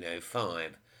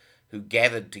 1805, who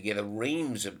gathered together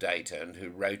reams of data and who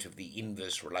wrote of the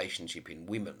inverse relationship in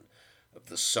women of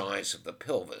the size of the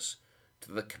pelvis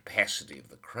to the capacity of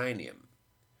the cranium.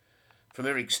 From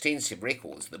her extensive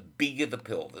records, the bigger the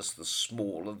pelvis, the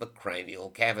smaller the cranial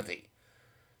cavity.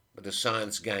 But as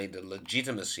science gained a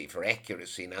legitimacy for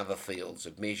accuracy in other fields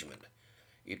of measurement,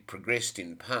 it progressed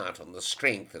in part on the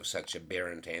strength of such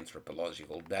aberrant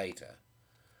anthropological data.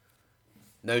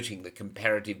 Noting the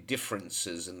comparative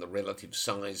differences in the relative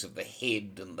size of the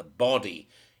head and the body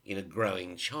in a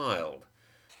growing child,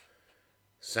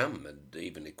 some had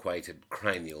even equated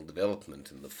cranial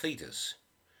development in the fetus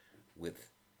with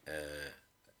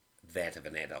that of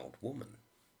an adult woman.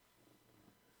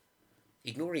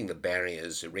 Ignoring the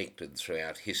barriers erected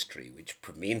throughout history which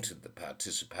prevented the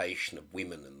participation of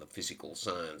women in the physical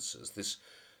sciences, this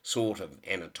sort of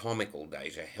anatomical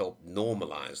data helped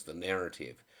normalise the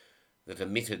narrative that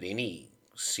omitted any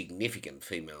significant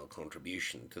female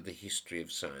contribution to the history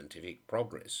of scientific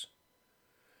progress.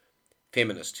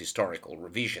 Feminist historical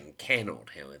revision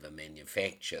cannot, however,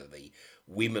 manufacture the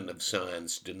women of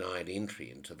science denied entry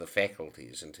into the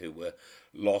faculties and who were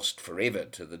lost forever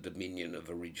to the dominion of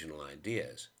original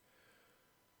ideas.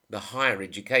 The higher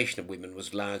education of women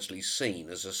was largely seen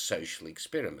as a social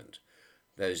experiment.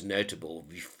 Those notable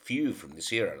few from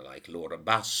this era, like Laura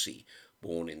Bassi,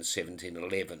 born in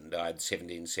 1711, died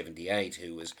 1778,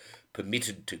 who was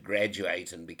permitted to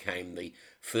graduate and became the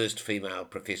first female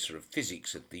professor of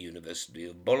physics at the University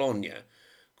of Bologna,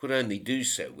 could only do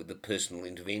so with the personal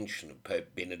intervention of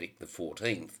Pope Benedict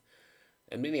XIV,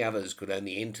 and many others could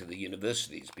only enter the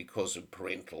universities because of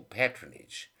parental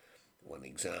patronage. One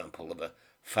example of a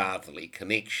fatherly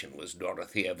connection was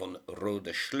Dorothea von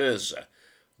Roeder-Schlözer,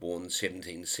 born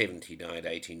 1770, died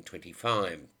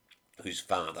 1825, whose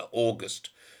father, August,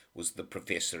 was the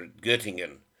professor at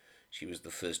Göttingen. She was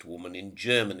the first woman in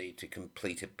Germany to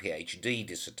complete a PhD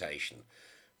dissertation,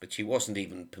 but she wasn't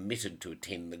even permitted to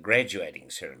attend the graduating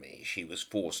ceremony. She was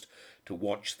forced to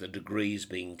watch the degrees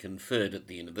being conferred at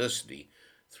the university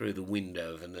through the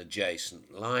window of an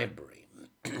adjacent library.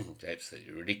 It's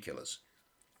absolutely ridiculous.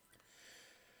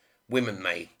 Women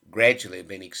may gradually have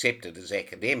been accepted as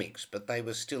academics, but they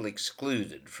were still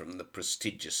excluded from the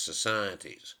prestigious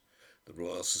societies. The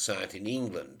Royal Society in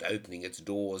England, opening its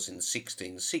doors in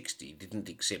 1660, didn't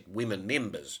accept women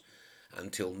members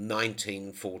until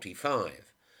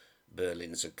 1945.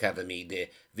 Berlin's Akademie der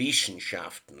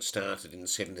Wissenschaften started in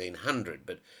 1700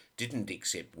 but didn't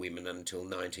accept women until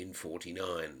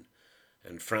 1949.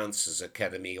 And France's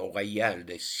Académie Royale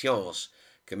des Sciences,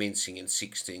 commencing in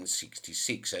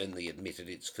 1666, only admitted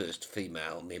its first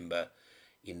female member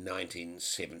in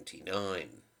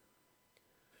 1979.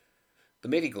 The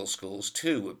medical schools,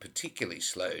 too, were particularly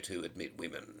slow to admit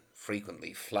women,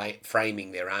 frequently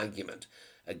framing their argument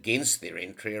against their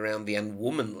entry around the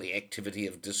unwomanly activity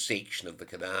of dissection of the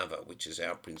cadaver, which is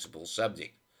our principal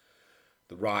subject.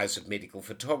 The rise of medical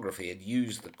photography had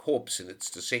used the corpse in its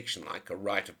dissection like a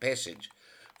rite of passage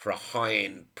for a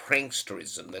high-end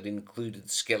pranksterism that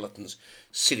included skeletons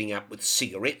sitting up with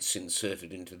cigarettes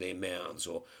inserted into their mouths,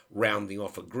 or rounding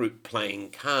off a group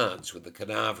playing cards with the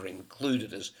cadaver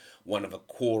included as one of a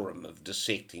quorum of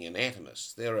dissecting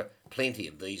anatomists. There are plenty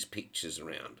of these pictures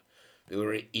around. There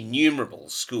were innumerable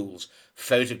schools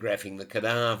photographing the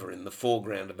cadaver in the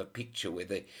foreground of a picture where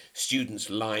the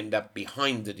students lined up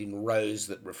behind it in rows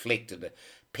that reflected a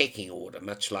pecking order,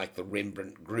 much like the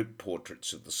Rembrandt group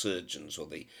portraits of the surgeons or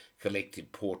the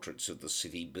collective portraits of the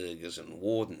city burghers and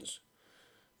wardens.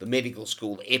 The medical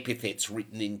school epithets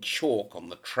written in chalk on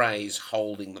the trays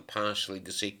holding the partially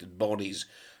dissected bodies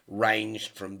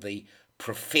ranged from the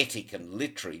prophetic and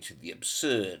literary to the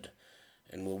absurd,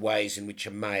 and were ways in which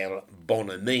a male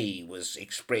bonhomie was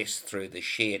expressed through the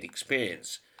shared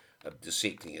experience of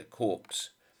dissecting a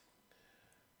corpse.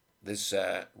 There's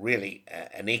really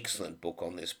an excellent book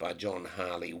on this by John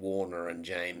Harley Warner and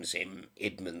James M.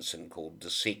 Edmondson called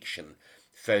Dissection,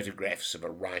 Photographs of a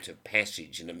Rite of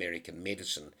Passage in American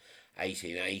Medicine,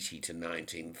 1880 to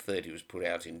 1930. It was put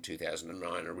out in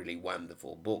 2009, a really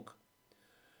wonderful book.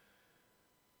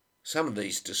 Some of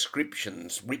these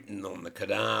descriptions written on the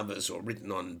cadavers or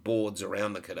written on boards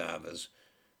around the cadavers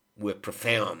were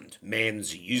profound.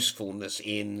 Man's usefulness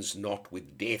ends not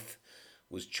with death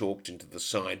was chalked into the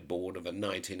sideboard of a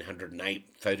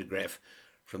 1908 photograph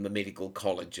from the Medical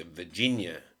College of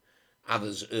Virginia.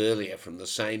 Others earlier from the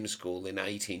same school in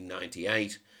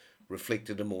 1898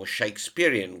 reflected a more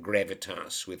Shakespearean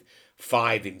gravitas, with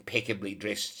 5 impeccably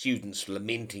dressed students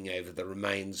lamenting over the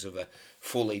remains of a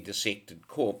fully dissected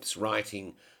corpse,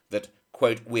 writing that,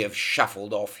 quote, "we have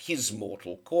shuffled off his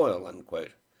mortal coil,"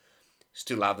 unquote.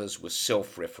 Still others were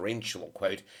self-referential,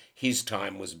 quote, "his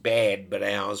time was bad but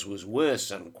ours was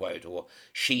worse," unquote, or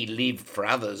 "she lived for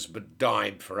others but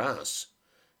died for us,"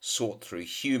 sought through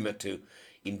humour to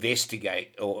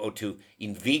investigate or to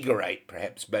invigorate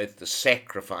perhaps both the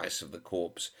sacrifice of the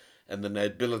corpse and the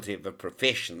nobility of a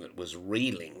profession that was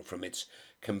reeling from its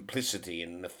complicity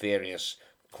in nefarious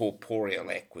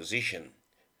corporeal acquisition.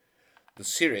 The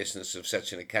seriousness of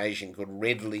such an occasion could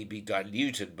readily be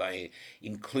diluted by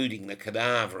including the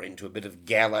cadaver into a bit of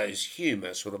gallows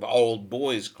humour, sort of old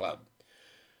boys' club.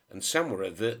 And some were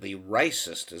overtly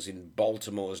racist, as in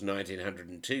Baltimore's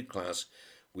 1902 class,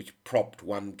 which propped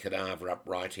one cadaver up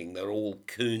writing that all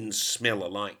coons smell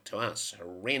alike to us.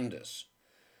 Horrendous.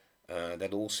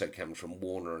 That also comes from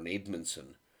Warner and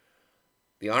Edmondson.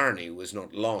 The irony was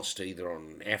not lost either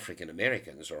on African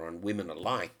Americans or on women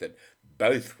alike that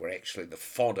both were actually the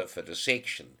fodder for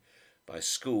dissection by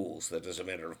schools that, as a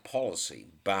matter of policy,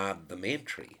 barred them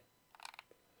entry.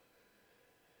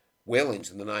 Well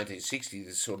into the 1960s,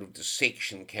 this sort of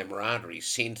dissection camaraderie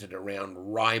centred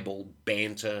around ribald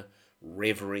banter,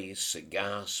 reverie,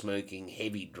 cigar smoking,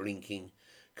 heavy drinking,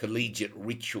 collegiate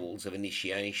rituals of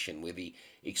initiation, where the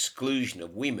exclusion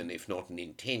of women, if not an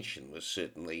intention, was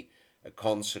certainly a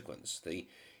consequence. The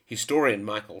historian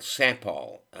Michael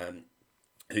Sapol,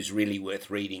 who's really worth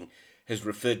reading, has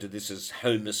referred to this as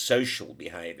homosocial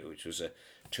behaviour, which was a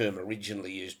term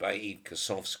originally used by Eve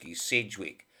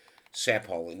Kosofsky-Sedgwick.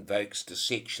 Sapol invokes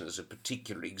dissection as a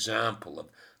particular example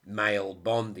of male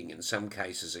bonding, in some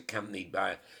cases accompanied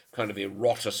by a kind of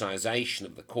eroticisation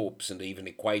of the corpse and even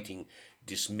equating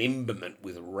dismemberment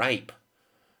with rape.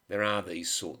 There are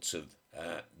these sorts of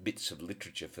bits of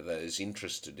literature for those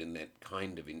interested in that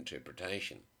kind of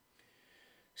interpretation.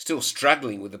 Still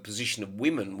struggling with the position of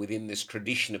women within this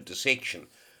tradition of dissection,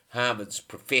 Harvard's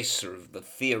professor of the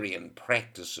theory and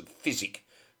practice of physic,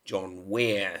 John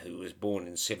Ware, who was born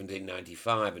in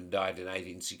 1795 and died in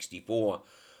 1864,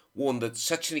 warned that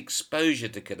such an exposure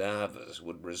to cadavers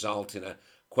would result in a,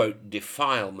 quote,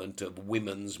 defilement of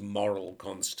women's moral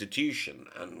constitution,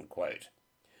 unquote.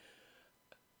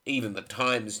 Even the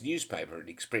Times newspaper had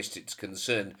expressed its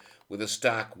concern with a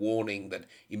stark warning that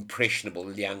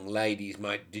impressionable young ladies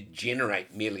might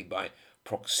degenerate merely by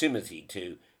proximity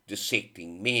to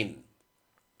dissecting men.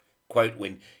 quote,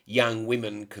 when young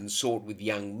women consort with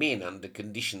young men under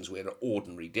conditions where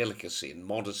ordinary delicacy and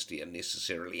modesty are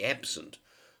necessarily absent,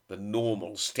 the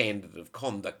normal standard of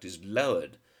conduct is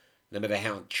lowered, no matter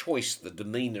how choice the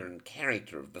demeanour and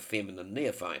character of the feminine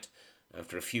neophyte.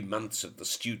 After a few months of the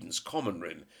student's common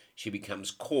room, she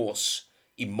becomes coarse,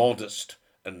 immodest,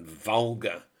 and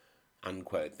vulgar,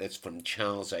 unquote. That's from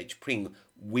Charles H. Pring,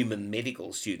 women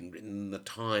medical student, written in the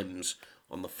Times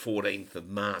on the 14th of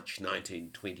March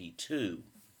 1922.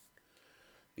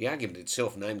 The argument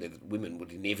itself, namely that women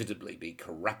would inevitably be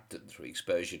corrupted through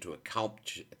exposure to a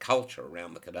culture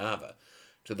around the cadaver,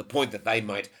 to the point that they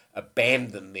might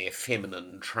abandon their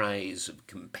feminine traits of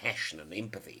compassion and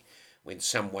empathy, went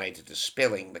some way to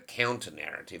dispelling the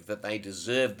counter-narrative that they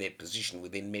deserved their position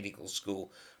within medical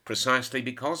school precisely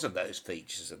because of those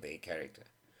features of their character.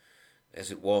 As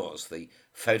it was, the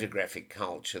photographic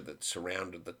culture that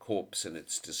surrounded the corpse and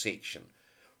its dissection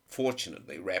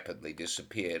fortunately rapidly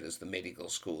disappeared as the medical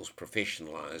schools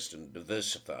professionalised and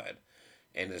diversified,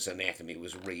 and as anatomy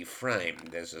was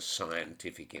reframed as a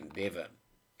scientific endeavour.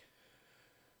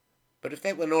 But if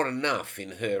that were not enough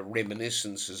in her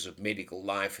reminiscences of medical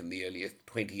life in the early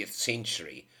 20th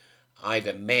century,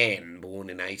 Ida Mann, born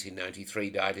in 1893,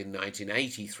 died in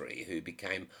 1983, who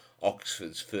became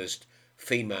Oxford's first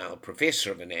female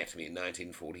professor of anatomy in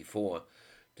 1944,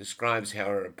 describes how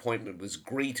her appointment was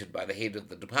greeted by the head of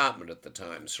the department at the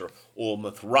time, Sir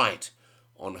Ormond Wright.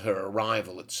 On her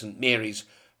arrival at St Mary's,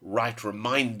 Wright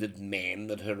reminded Mann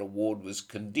that her award was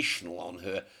conditional on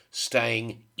her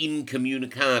staying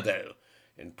incommunicado,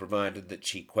 and provided that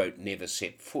she, quote, never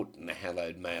set foot in the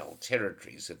hallowed male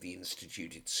territories of the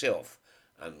Institute itself,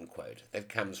 unquote. That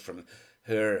comes from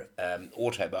her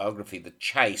autobiography, The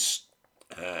Chase,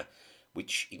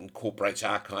 which incorporates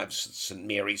archives at St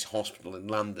Mary's Hospital in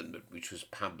London, but which was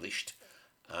published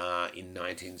in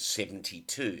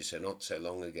 1972, so not so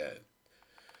long ago.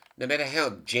 No matter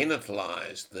how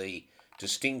genitalised the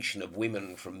distinction of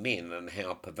women from men and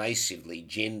how pervasively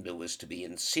gender was to be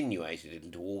insinuated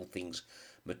into all things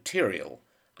material,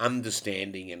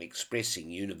 understanding and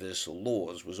expressing universal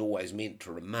laws was always meant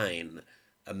to remain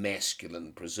a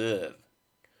masculine preserve.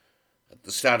 At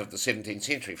the start of the 17th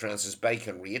century, Francis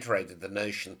Bacon reiterated the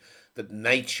notion that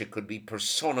nature could be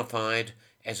personified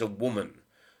as a woman,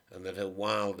 and that her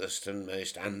wildest and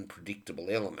most unpredictable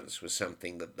elements were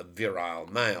something that the virile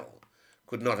male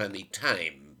could not only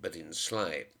tame but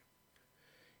enslave.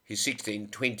 His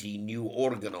 1620 New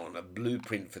Organon, a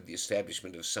blueprint for the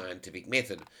establishment of scientific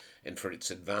method and for its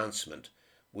advancement,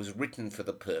 was written for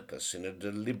the purpose in a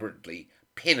deliberately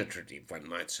penetrative, one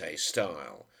might say,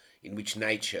 style, in which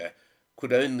nature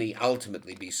could only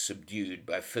ultimately be subdued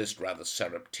by first rather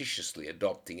surreptitiously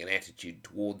adopting an attitude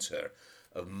towards her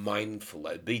of mindful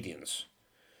obedience.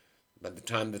 By the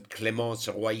time that Clémence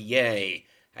Royer,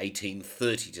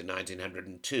 1830 to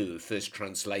 1902, first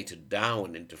translated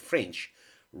Darwin into French,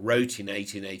 wrote in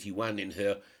 1881 in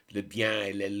her Le bien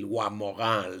et les lois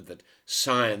morales that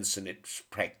science and its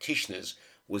practitioners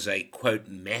was a, quote,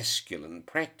 masculine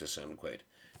practice, unquote,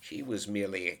 she was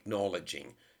merely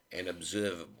acknowledging an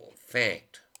observable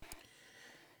fact.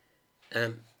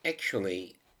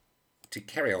 Actually, to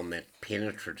carry on that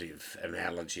penetrative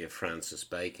analogy of Francis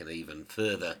Bacon even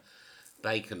further,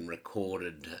 Bacon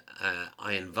recorded,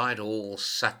 I invite all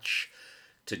such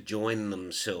to join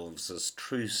themselves as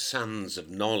true sons of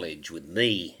knowledge with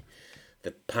me,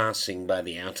 that passing by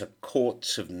the outer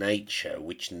courts of nature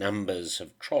which numbers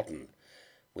have trodden,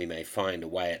 we may find a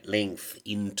way at length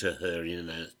into her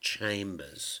inner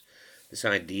chambers. This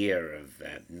idea of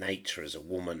nature as a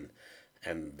woman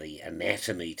and the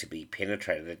anatomy to be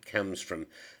penetrated, it comes from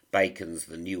Bacon's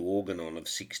The New Organon of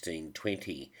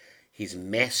 1620. His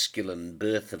Masculine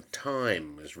Birth of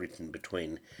Time was written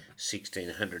between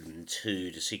 1602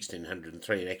 to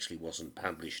 1603. It actually wasn't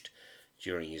published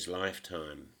during his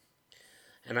lifetime.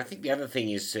 And I think the other thing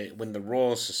is when the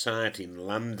Royal Society in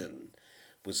London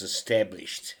was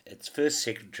established, its first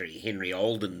secretary, Henry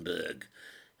Oldenburg,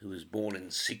 who was born in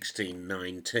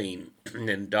 1619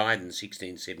 and died in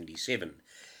 1677,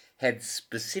 had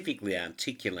specifically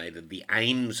articulated the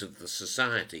aims of the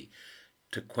society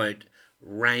to, quote,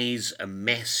 raise a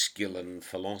masculine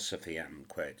philosophy,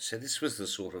 unquote. So this was the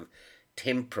sort of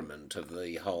temperament of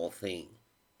the whole thing.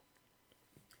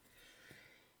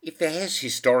 If there has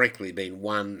historically been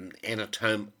one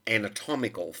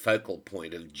anatomical focal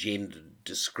point of gender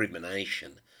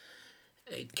discrimination,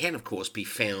 it can, of course, be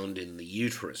found in the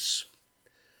uterus.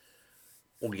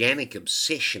 Organic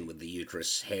obsession with the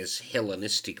uterus has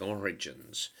Hellenistic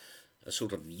origins, a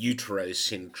sort of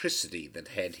uterocentricity that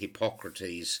had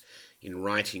Hippocrates, in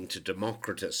writing to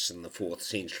Democritus in the 4th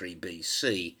century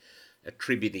BC,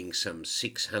 attributing some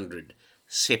 600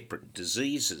 separate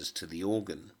diseases to the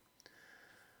organ.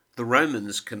 The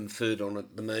Romans conferred on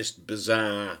it the most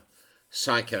bizarre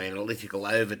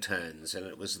psychoanalytical overtones, and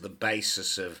it was the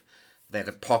basis of that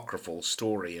apocryphal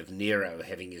story of Nero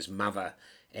having his mother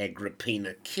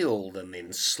Agrippina killed and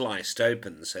then sliced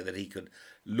open so that he could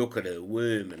look at her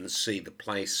womb and see the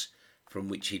place from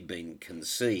which he'd been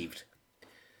conceived.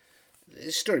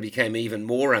 This story became even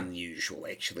more unusual,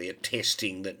 actually,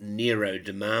 attesting that Nero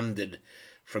demanded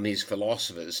from his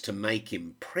philosophers to make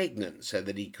him pregnant so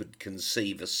that he could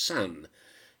conceive a son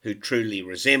who truly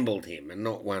resembled him, and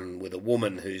not one with a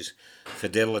woman whose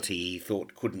fidelity he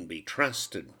thought couldn't be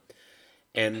trusted.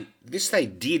 And this they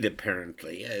did,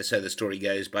 apparently, so the story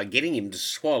goes, by getting him to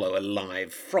swallow a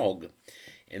live frog,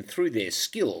 and through their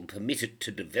skill permit it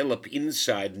to develop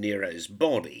inside Nero's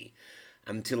body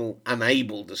until,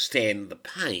 unable to stand the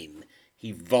pain,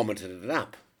 he vomited it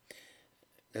up.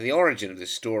 Now, the origin of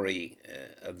this story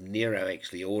of Nero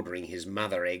actually ordering his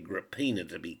mother Agrippina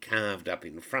to be carved up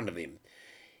in front of him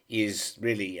is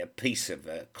really a piece of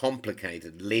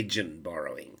complicated legend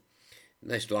borrowing.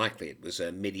 Most likely it was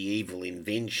a medieval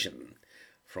invention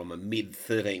from a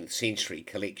mid-13th century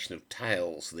collection of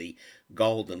tales, the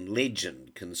Golden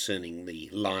Legend concerning the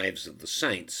lives of the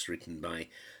saints, written by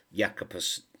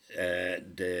Jacobus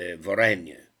de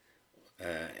Voragine.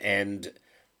 And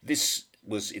this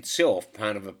was itself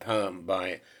part of a poem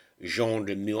by Jean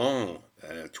de Meun,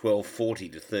 1240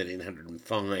 to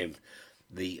 1305,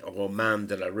 the Roman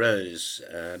de la Rose,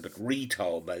 but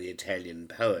retold by the Italian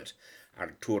poet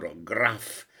Arturo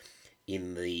Graf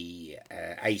in the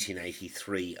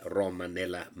 1883 Roma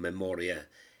nella memoria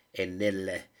e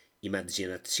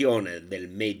nell'immaginazione del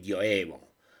Medioevo.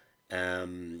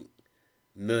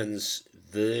 Meun's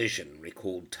version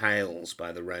recalled tales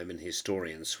by the Roman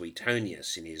historian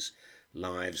Suetonius in his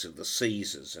Lives of the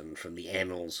Caesars and from the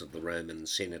annals of the Roman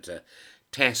senator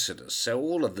Tacitus. So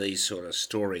all of these sort of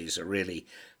stories are really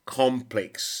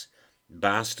complex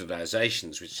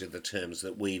bastardizations, which are the terms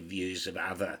that we've used of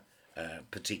other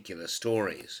particular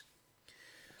stories.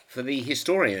 For the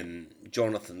historian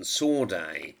Jonathan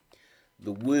Saudet,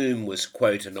 the womb was,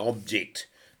 quote, an object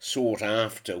sought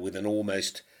after with an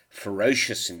almost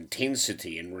ferocious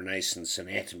intensity in Renaissance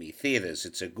anatomy theatres.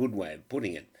 It's a good way of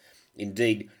putting it.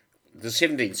 Indeed, the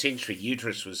 17th century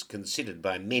uterus was considered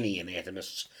by many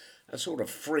anatomists a sort of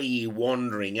free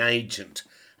wandering agent,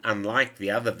 unlike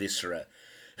the other viscera,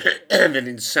 that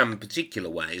in some particular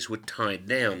ways were tied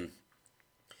down.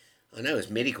 I know as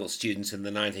medical students in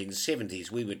the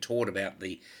 1970s we were taught about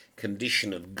the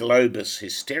condition of globus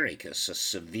hystericus, a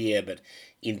severe but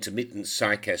intermittent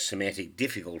psychosomatic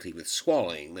difficulty with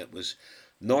swallowing that was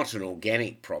not an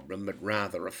organic problem but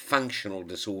rather a functional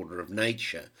disorder of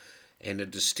nature and a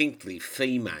distinctly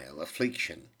female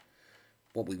affliction.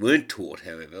 What we weren't taught,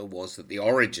 however, was that the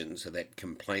origins of that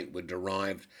complaint were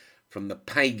derived from the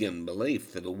pagan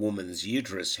belief that a woman's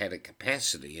uterus had a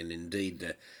capacity and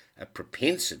indeed a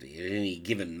propensity at any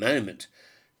given moment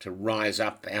to rise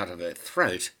up out of her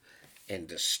throat and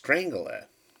to strangle her.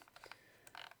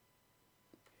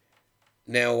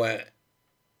 Now,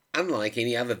 unlike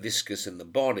any other viscus in the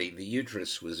body, the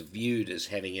uterus was viewed as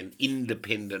having an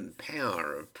independent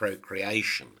power of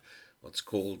procreation, what's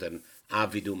called an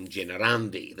avidum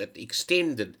generandi,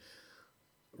 that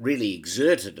really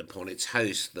exerted upon its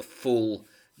host the full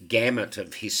gamut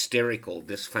of hysterical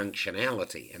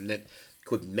dysfunctionality, and that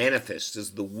could manifest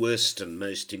as the worst and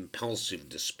most impulsive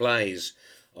displays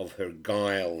of her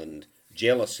guile and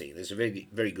jealousy. There's a very,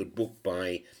 very good book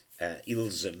by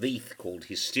Ilse Veith called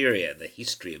Hysteria, The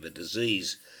History of a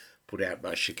Disease, put out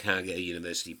by Chicago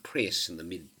University Press in the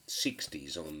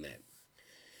mid-60s on that.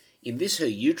 In this, her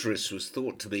uterus was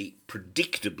thought to be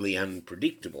predictably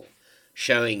unpredictable,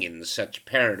 showing in such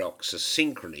paradox a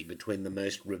synchrony between the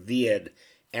most revered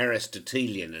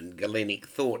Aristotelian and Galenic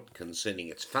thought concerning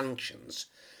its functions,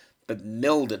 but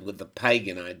melded with the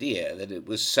pagan idea that it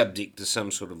was subject to some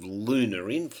sort of lunar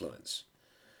influence.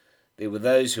 There were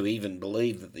those who even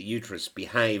believed that the uterus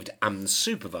behaved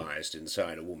unsupervised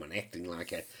inside a woman, acting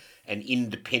like an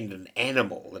independent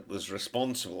animal that was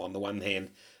responsible, on the one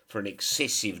hand, for an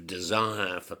excessive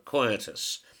desire for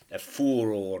coitus, a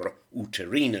furor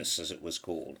uterinus, as it was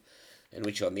called, and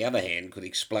which, on the other hand, could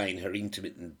explain her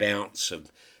intermittent bouts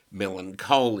of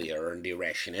melancholia and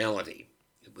irrationality.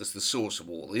 It was the source of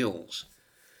all ills.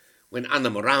 When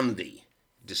Anna Morandi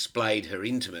displayed her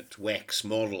intimate wax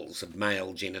models of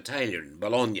male genitalia in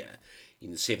Bologna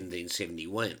in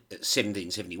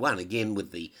 1771, again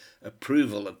with the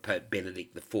approval of Pope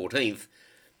Benedict XIV,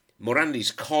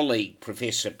 Morandi's colleague,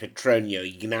 Professor Petronio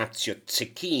Ignazio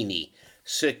Cecchini,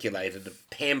 circulated a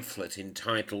pamphlet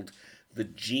entitled The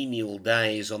Genial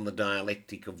Days on the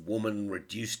Dialectic of Woman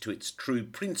Reduced to its True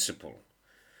Principle,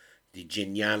 Di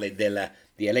Geniale della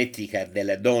Dialettica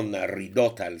della Donna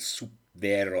ridotta al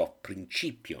vero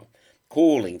principio,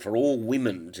 calling for all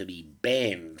women to be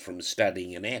banned from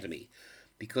studying anatomy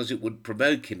because it would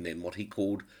provoke in them what he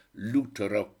called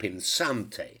l'utero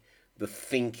pensante, the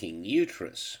thinking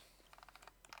uterus.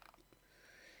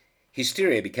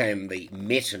 Hysteria became the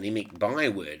metonymic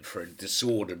byword for a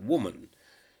disordered woman,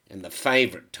 and the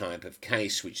favourite type of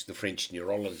case which the French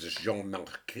neurologist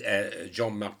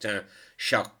Jean-Martin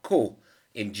Charcot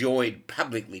enjoyed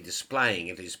publicly displaying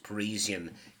at his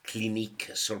Parisian Clinique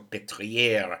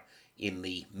Salpêtrière in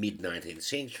the mid-19th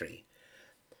century.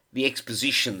 The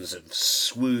expositions of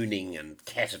swooning and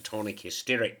catatonic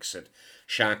hysterics at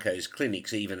Charcot's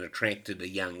clinics even attracted a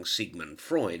young Sigmund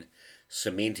Freud,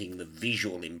 cementing the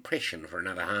visual impression for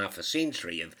another half a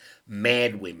century of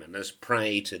mad women as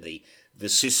prey to the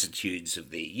vicissitudes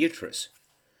of their uterus.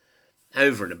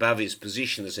 Over and above his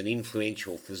position as an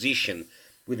influential physician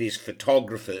with his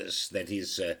photographers, that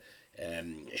is,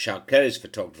 Charcot's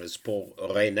photographers, Paul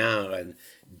Renard and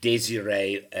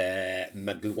Désiré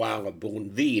Magloire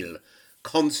Bourneville,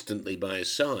 constantly by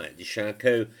his side,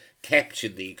 Charcot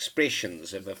captured the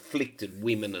expressions of afflicted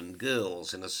women and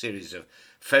girls in a series of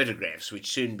photographs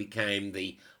which soon became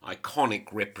the iconic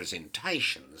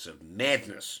representations of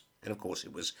madness. And of course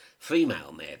it was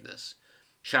female madness.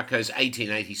 Charcot's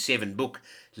 1887 book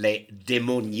Les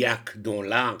démoniaques dans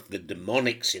l'art, the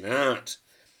demonics in art,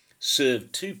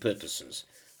 served two purposes,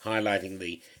 highlighting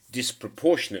the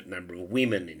disproportionate number of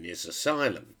women in his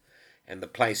asylum and the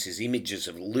place his images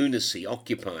of lunacy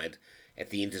occupied at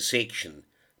the intersection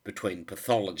between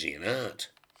pathology and art.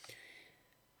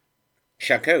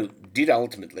 Charcot did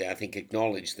ultimately, I think,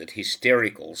 acknowledge that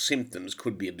hysterical symptoms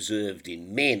could be observed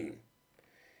in men,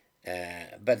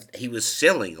 but he was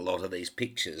selling a lot of these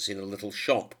pictures in a little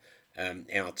shop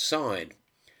outside.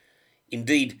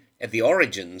 Indeed, at the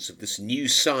origins of this new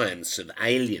science of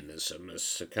alienism, as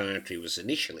psychiatry was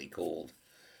initially called,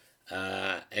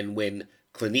 and when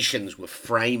clinicians were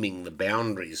framing the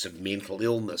boundaries of mental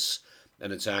illness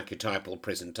and its archetypal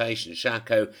presentation,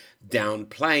 Charcot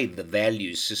downplayed the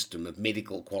value system of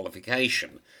medical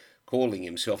qualification, calling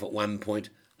himself at one point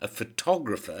a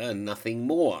photographer and nothing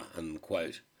more,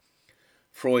 unquote.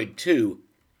 Freud, too,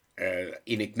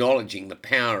 in acknowledging the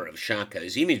power of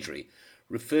Charcot's imagery,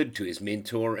 referred to his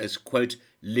mentor as, quote,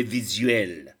 le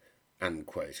visuel,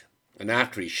 unquote. And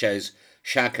after his shows,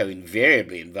 Charcot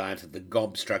invariably invited the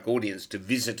gobstruck audience to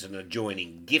visit an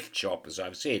adjoining gift shop, as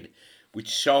I've said,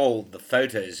 which sold the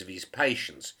photos of his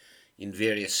patients in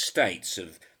various states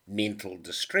of mental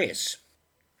distress.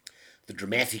 The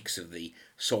dramatics of the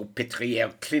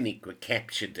Salpêtrière Clinic were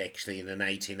captured actually in an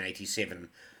 1887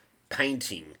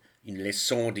 painting, Une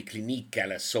leçon de clinique à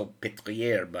la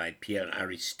Salpêtrière by Pierre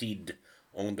Aristide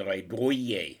André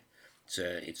Breuillet.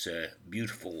 It's a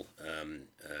beautiful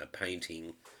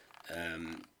painting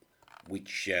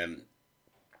which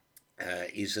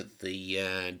is at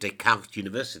the Descartes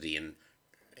University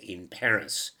in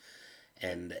Paris,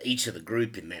 and each of the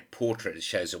group in that portrait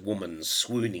shows a woman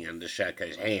swooning under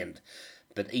Charcot's hand,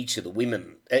 but each of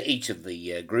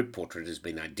the group portrait has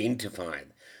been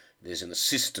identified. There's an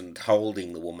assistant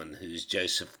holding the woman who's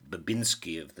Joseph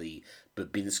Babinski of the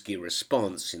Babinski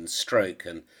Response in stroke,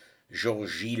 and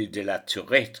Georges-Gilles de la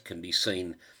Tourette can be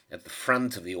seen at the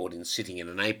front of the audience sitting in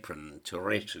an apron,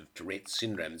 Tourette of Tourette's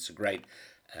syndrome. It's a great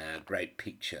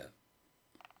picture.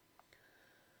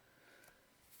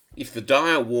 If the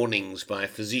dire warnings by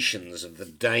physicians of the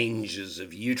dangers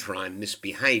of uterine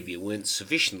misbehaviour weren't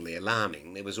sufficiently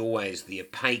alarming, there was always the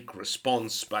opaque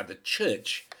response by the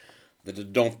Church that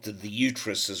adopted the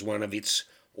uterus as one of its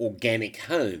organic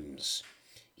homes,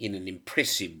 in an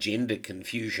impressive gender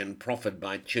confusion proffered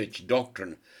by church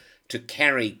doctrine. To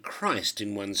carry Christ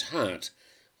in one's heart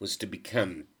was to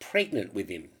become pregnant with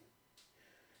him.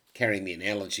 Carrying the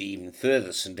analogy even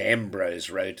further, St. Ambrose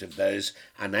wrote of those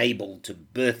unable to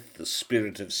birth the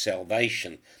spirit of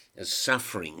salvation as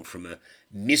suffering from a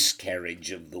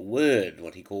miscarriage of the word,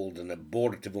 what he called an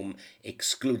abortivum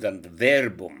excludant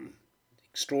verbum.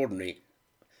 Extraordinary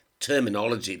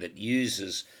terminology that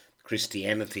uses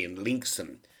Christianity and links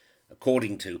them.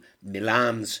 According to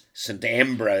Milan's St.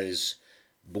 Ambrose,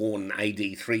 born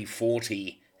AD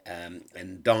 340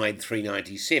 and died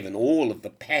 397, all of the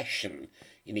passion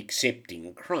in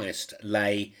accepting Christ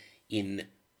lay in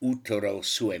utero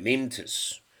sua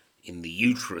mentis, in the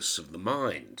uterus of the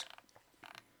mind.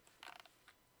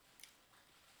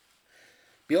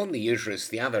 Beyond the uterus,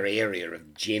 the other area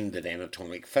of gendered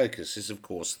anatomic focus is, of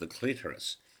course, the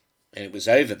clitoris. and it was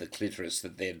over the clitoris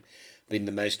that there'd been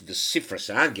the most vociferous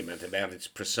argument about its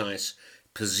precise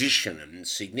position and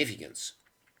significance.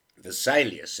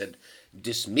 Vesalius had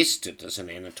dismissed it as an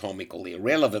anatomical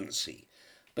irrelevancy,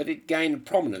 but it gained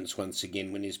prominence once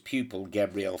again when his pupil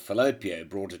Gabriel Falloppio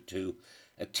brought it to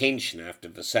attention after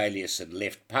Vesalius had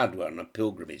left Padua on a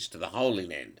pilgrimage to the Holy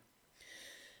Land.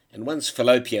 And once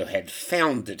Falloppio had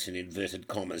found it, in inverted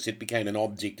commas, it became an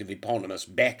object of eponymous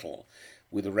battle,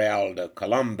 with Raul de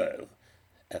Colombo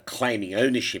claiming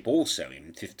ownership also in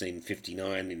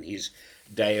 1559 in his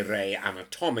De Re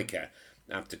Anatomica,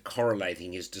 after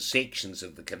correlating his dissections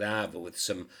of the cadaver with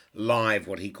some live,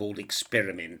 what he called,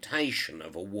 experimentation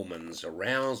of a woman's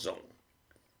arousal.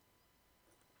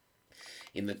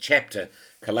 In the chapter,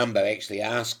 Colombo actually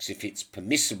asks if it's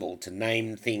permissible to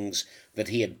name things that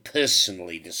he had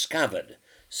personally discovered,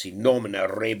 si nomina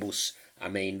rebus a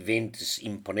me inventus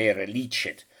imponere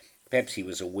licet. Perhaps he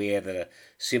was aware that a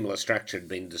similar structure had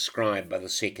been described by the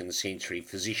 2nd century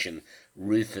physician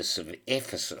Rufus of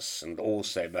Ephesus, and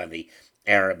also by the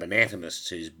Arab anatomists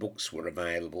whose books were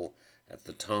available at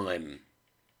the time.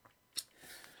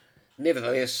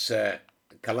 Nevertheless,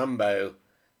 Colombo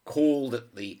called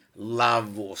it the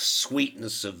love or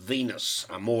sweetness of Venus,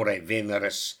 amore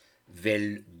Veneris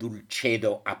vel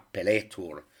dulcedo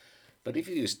appelletur. But if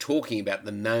he was talking about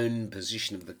the known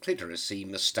position of the clitoris, he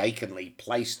mistakenly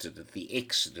placed it at the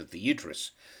exit of the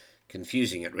uterus,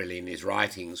 confusing it really in his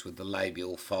writings with the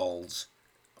labial folds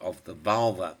of the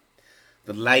vulva.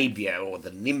 The labia, or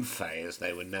the nymphae as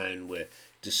they were known, were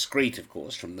discrete, of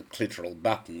course, from the clitoral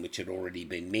button, which had already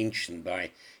been mentioned by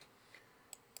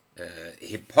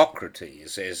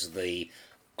Hippocrates as the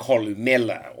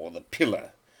columella, or the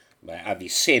pillar, by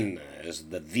Avicenna as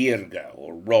the virga,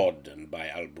 or rod, and by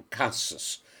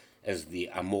Albucasis as the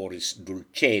amoris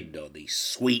dulcedo, the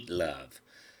sweet love,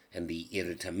 and the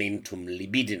irritamentum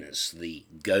libidinus, the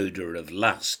goader of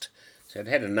lust. So it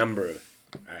had a number of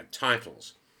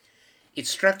titles. Its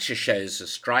structure shows a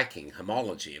striking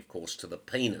homology, of course, to the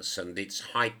penis, and its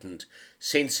heightened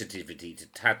sensitivity to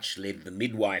touch led the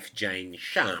midwife Jane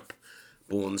Sharp,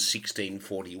 born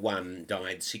 1641,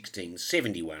 died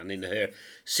 1671, in her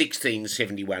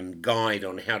 1671 Guide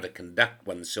on How to Conduct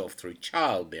Oneself Through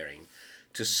Childbearing,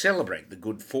 to celebrate the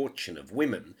good fortune of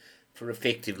women for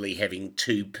effectively having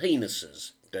two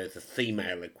penises, both a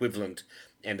female equivalent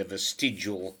and a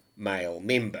vestigial male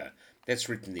member. That's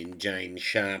written in Jane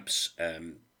Sharp's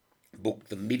book,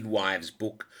 The Midwives'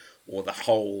 Book, or The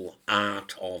Whole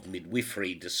Art of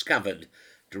Midwifery Discovered,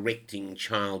 directing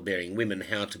childbearing women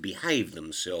how to behave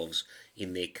themselves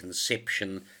in their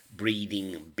conception,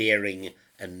 breeding, bearing,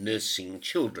 and nursing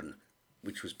children,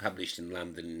 which was published in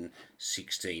London in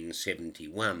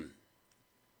 1671.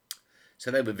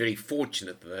 So they were very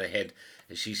fortunate that they had,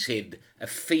 as she said, a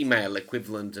female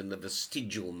equivalent and a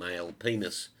vestigial male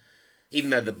penis. Even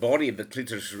though the body of the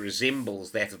clitoris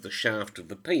resembles that of the shaft of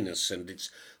the penis, and its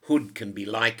hood can be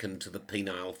likened to the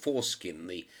penile foreskin,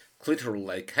 the clitoral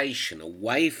location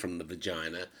away from the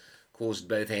vagina caused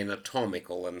both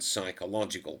anatomical and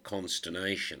psychological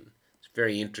consternation. It's a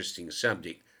very interesting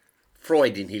subject.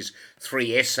 Freud, in his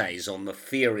 3 essays on the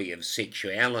theory of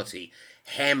sexuality,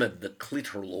 hammered the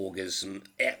clitoral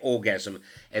orgasm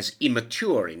as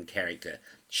immature in character,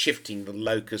 shifting the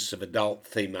locus of adult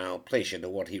female pleasure to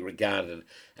what he regarded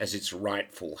as its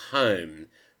rightful home,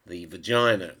 the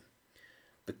vagina.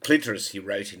 The clitoris, he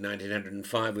wrote in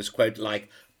 1905, was, quote, like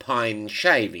pine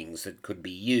shavings that could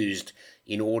be used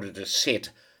in order to set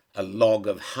a log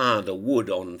of harder wood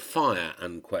on fire,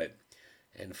 unquote.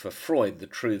 And for Freud, the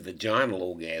true vaginal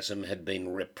orgasm had been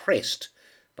repressed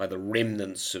by the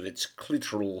remnants of its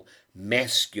clitoral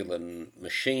masculine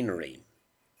machinery.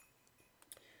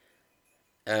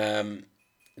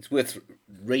 It's worth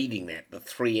reading that, the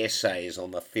 3 essays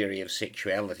on the theory of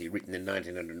sexuality, written in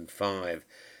 1905,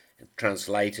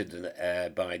 translated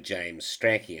by James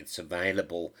Strachey. It's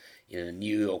available in a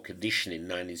New York edition in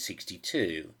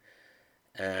 1962.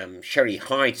 Sherry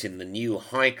Hite, in the New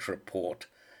Hite Report,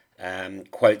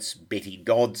 quotes Betty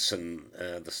Dodson,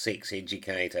 the sex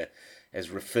educator, as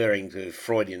referring to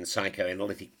Freudian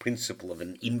psychoanalytic principle of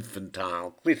an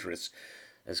infantile clitoris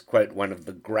as, quote, one of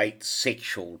the great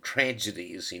sexual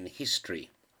tragedies in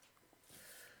history.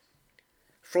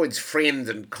 Freud's friend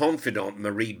and confidant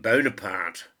Marie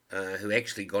Bonaparte, who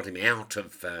actually got him out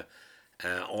of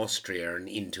Austria and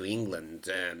into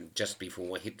England just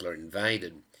before Hitler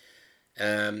invaded,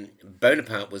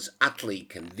 Bonaparte was utterly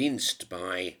convinced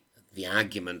by the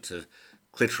argument of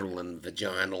clitoral and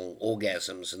vaginal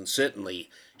orgasms, and certainly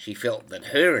she felt that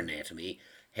her anatomy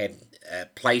had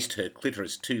placed her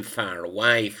clitoris too far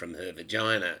away from her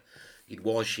vagina. It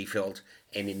was, she felt,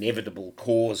 an inevitable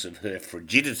cause of her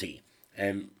frigidity.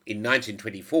 In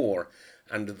 1924,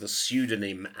 under the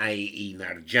pseudonym A.E.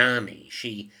 Narjani,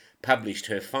 she published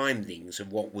her findings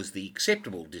of what was the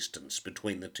acceptable distance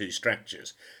between the two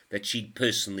structures that she'd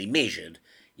personally measured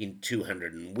in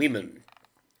 200 women.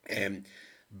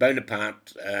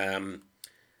 Bonaparte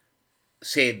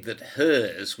said that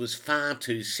hers was far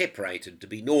too separated to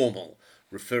be normal,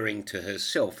 referring to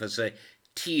herself as a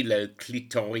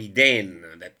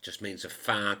teloclitoridenne, that just means a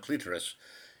far clitoris,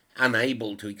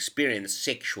 unable to experience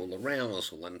sexual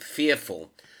arousal and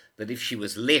fearful that if she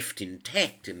was left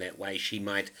intact in that way she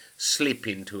might slip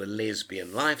into a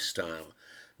lesbian lifestyle.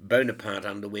 Bonaparte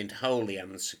underwent wholly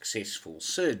unsuccessful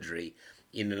surgery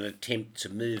in an attempt to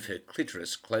move her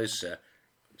clitoris closer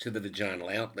to the vaginal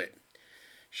outlet.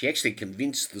 She actually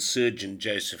convinced the surgeon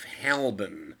Joseph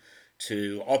Halban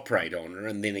to operate on her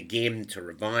and then again to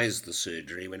revise the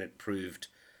surgery when it proved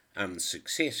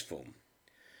unsuccessful.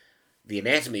 The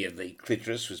anatomy of the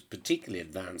clitoris was particularly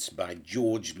advanced by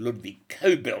George Ludwig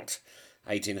Kobelt,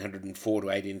 1804 to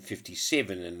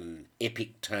 1857, in an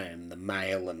epic tome, The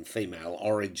Male and Female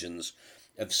Origins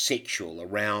of Sexual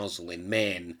Arousal in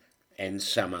Man and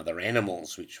Some Other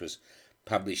Animals, which was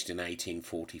published in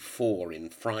 1844 in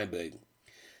Freiburg.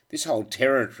 This whole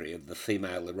territory of the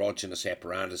female erogenous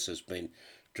apparatus has been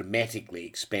dramatically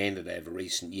expanded over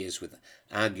recent years, with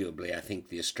arguably, I think,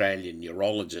 the Australian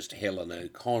urologist Helen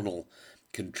O'Connell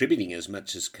contributing as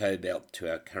much as Kobelt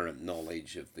to our current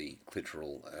knowledge of the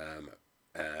clitoral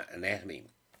anatomy.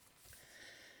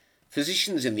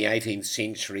 Physicians in the 18th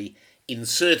century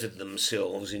inserted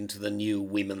themselves into the new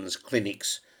women's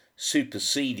clinics,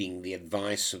 superseding the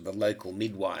advice of the local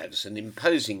midwives and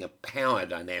imposing a power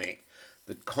dynamic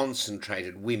that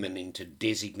concentrated women into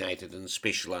designated and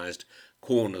specialised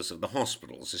corners of the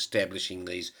hospitals, establishing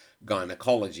these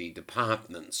gynecology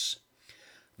departments.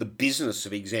 The business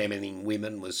of examining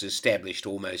women was established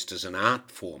almost as an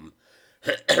art form,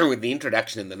 with the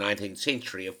introduction in the 19th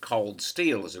century of cold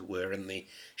steel, as it were, in the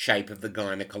shape of the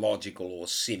gynecological or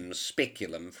Sims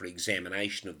speculum for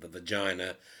examination of the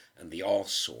vagina and the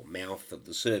os or mouth of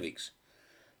the cervix.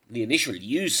 The initial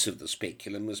use of the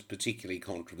speculum was particularly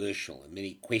controversial, and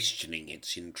many questioning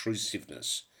its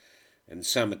intrusiveness, and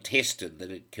some attested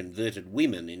that it converted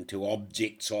women into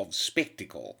objects of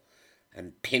spectacle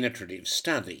and penetrative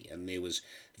study, and there was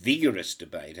vigorous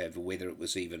debate over whether it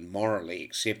was even morally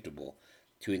acceptable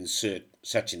to insert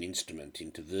such an instrument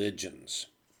into virgins.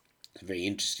 It's a very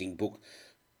interesting book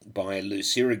by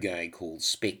Luce Irigaray called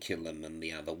Speculum and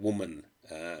the Other Woman,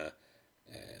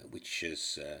 which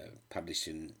is published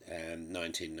in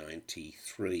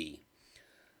 1993.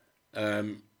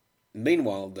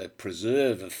 Meanwhile, the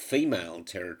preserve of female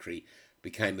territory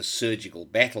became a surgical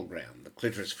battleground. The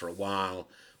clitoris for a while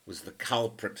was the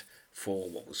culprit for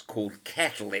what was called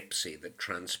catalepsy, that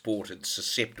transported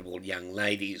susceptible young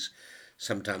ladies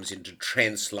sometimes into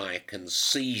trance-like and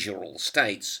seizural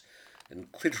states,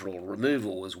 and clitoral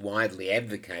removal was widely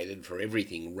advocated for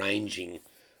everything ranging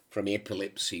from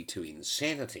epilepsy to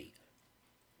insanity.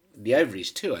 The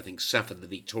ovaries too, I think, suffered the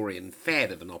Victorian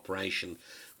fad of an operation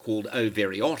called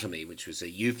ovariotomy, which was a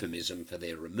euphemism for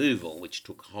their removal, which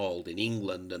took hold in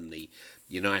England and the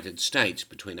United States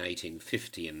between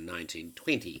 1850 and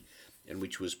 1920, and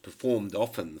which was performed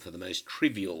often for the most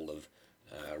trivial of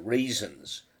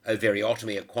reasons.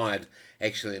 Ovariotomy acquired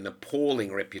actually an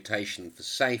appalling reputation for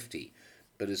safety,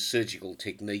 but as surgical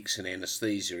techniques and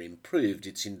anaesthesia improved,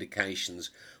 its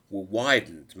indications were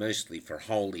widened, mostly for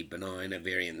wholly benign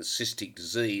ovarian cystic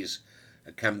disease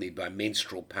accompanied by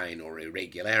menstrual pain or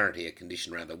irregularity, a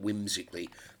condition rather whimsically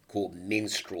called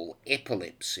menstrual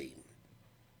epilepsy.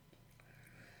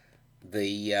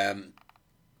 I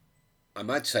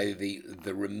might say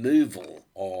the removal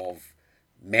of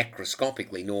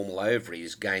macroscopically normal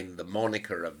ovaries gained the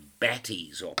moniker of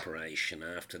Batty's operation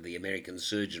after the American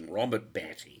surgeon Robert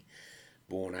Batty,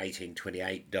 born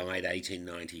 1828, died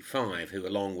 1895, who,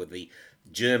 along with the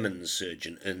German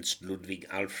surgeon Ernst Ludwig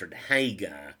Alfred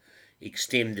Hagar,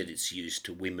 extended its use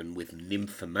to women with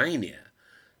nymphomania.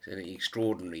 It's an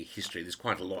extraordinary history. There's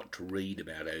quite a lot to read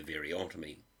about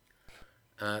ovariotomy.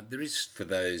 There is, for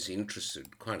those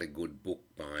interested, quite a good book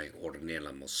by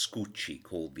Ornella Moscucci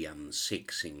called The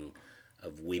Unsexing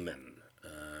of Women.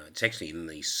 It's actually in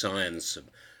the Science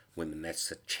of Women. That's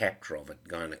the chapter of it,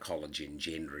 Gynecology and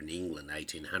Gender in England,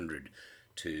 1800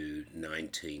 to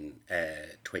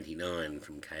 1929,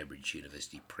 from Cambridge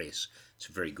University Press. It's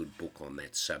a very good book on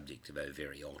that subject of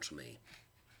ovariotomy.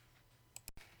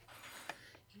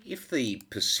 If the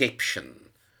perception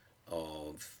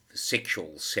of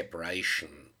sexual separation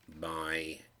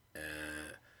by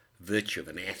virtue of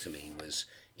anatomy was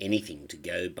anything to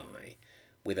go by,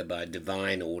 whether by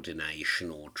divine ordination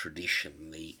or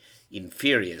tradition, the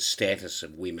inferior status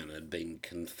of women had been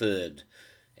conferred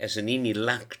as an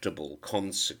ineluctable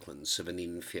consequence of an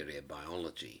inferior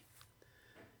biology.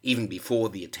 Even before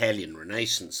the Italian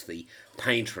Renaissance, the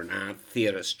painter and art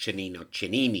theorist Cennino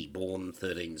Cennini, born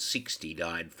 1360,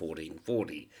 died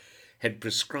 1440, had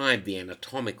prescribed the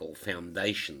anatomical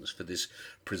foundations for this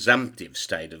presumptive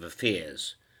state of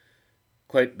affairs.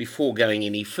 Quote, "Before going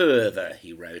any further,"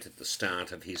 he wrote at the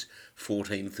start of his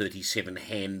 1437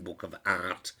 Handbook of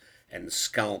Art and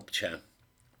Sculpture,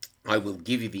 "I will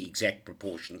give you the exact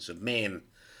proportions of man.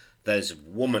 Those of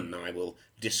woman I will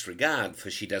disregard,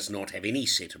 for she does not have any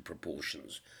set of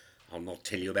proportions. I'll not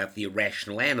tell you about the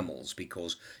irrational animals,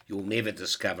 because you'll never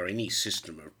discover any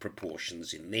system of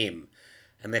proportions in them."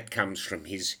 And that comes from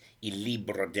his Il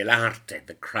Libro dell'Arte,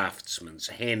 the Craftsman's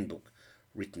Handbook,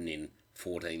 written in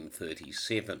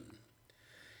 1437.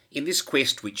 In this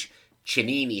quest which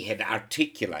Cennini had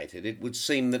articulated, it would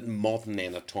seem that modern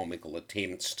anatomical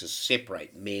attempts to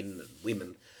separate men and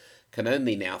women can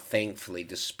only now thankfully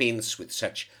dispense with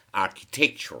such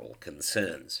architectural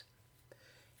concerns.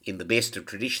 In the best of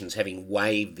traditions, having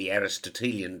waived the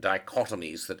Aristotelian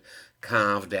dichotomies that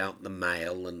carved out the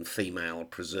male and female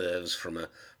preserves from a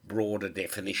broader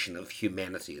definition of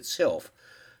humanity itself,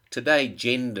 today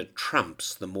gender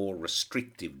trumps the more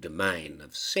restrictive domain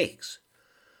of sex.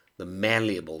 The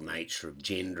malleable nature of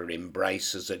gender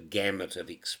embraces a gamut of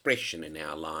expression in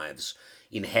our lives,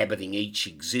 inhabiting each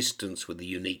existence with a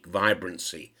unique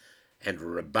vibrancy and a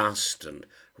robust and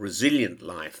resilient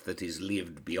life that is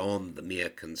lived beyond the mere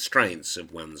constraints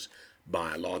of one's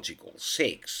biological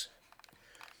sex.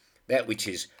 That which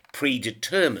is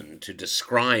predetermined to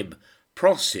describe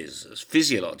processes,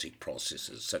 physiologic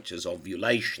processes such as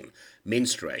ovulation,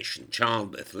 menstruation,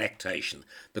 childbirth, lactation,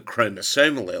 the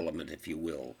chromosomal element, if you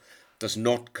will, does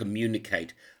not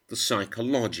communicate the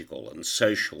psychological and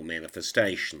social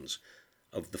manifestations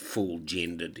of the full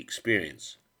gendered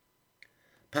experience.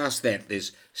 Past that,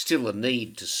 there's still a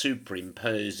need to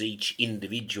superimpose each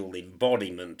individual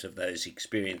embodiment of those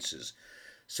experiences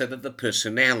so that the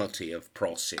personality of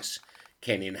process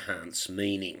can enhance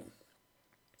meaning.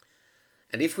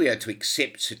 And if we are to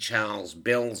accept Sir Charles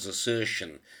Bell's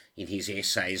assertion in his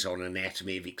essays on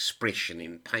anatomy of expression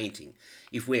in painting,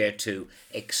 if we are to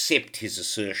accept his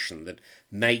assertion that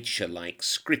nature, like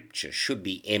scripture, should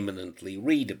be eminently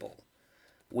readable,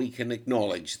 we can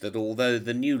acknowledge that although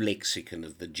the new lexicon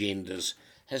of the genders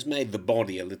has made the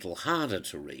body a little harder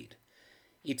to read,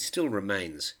 it still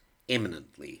remains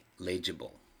eminently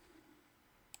legible.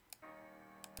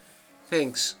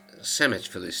 Thanks so much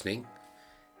for listening,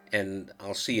 and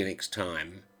I'll see you next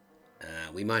time.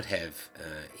 We might have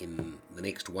in the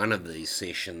next one of these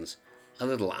sessions a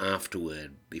little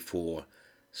afterword before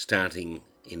starting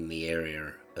in the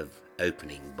area of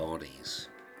opening bodies.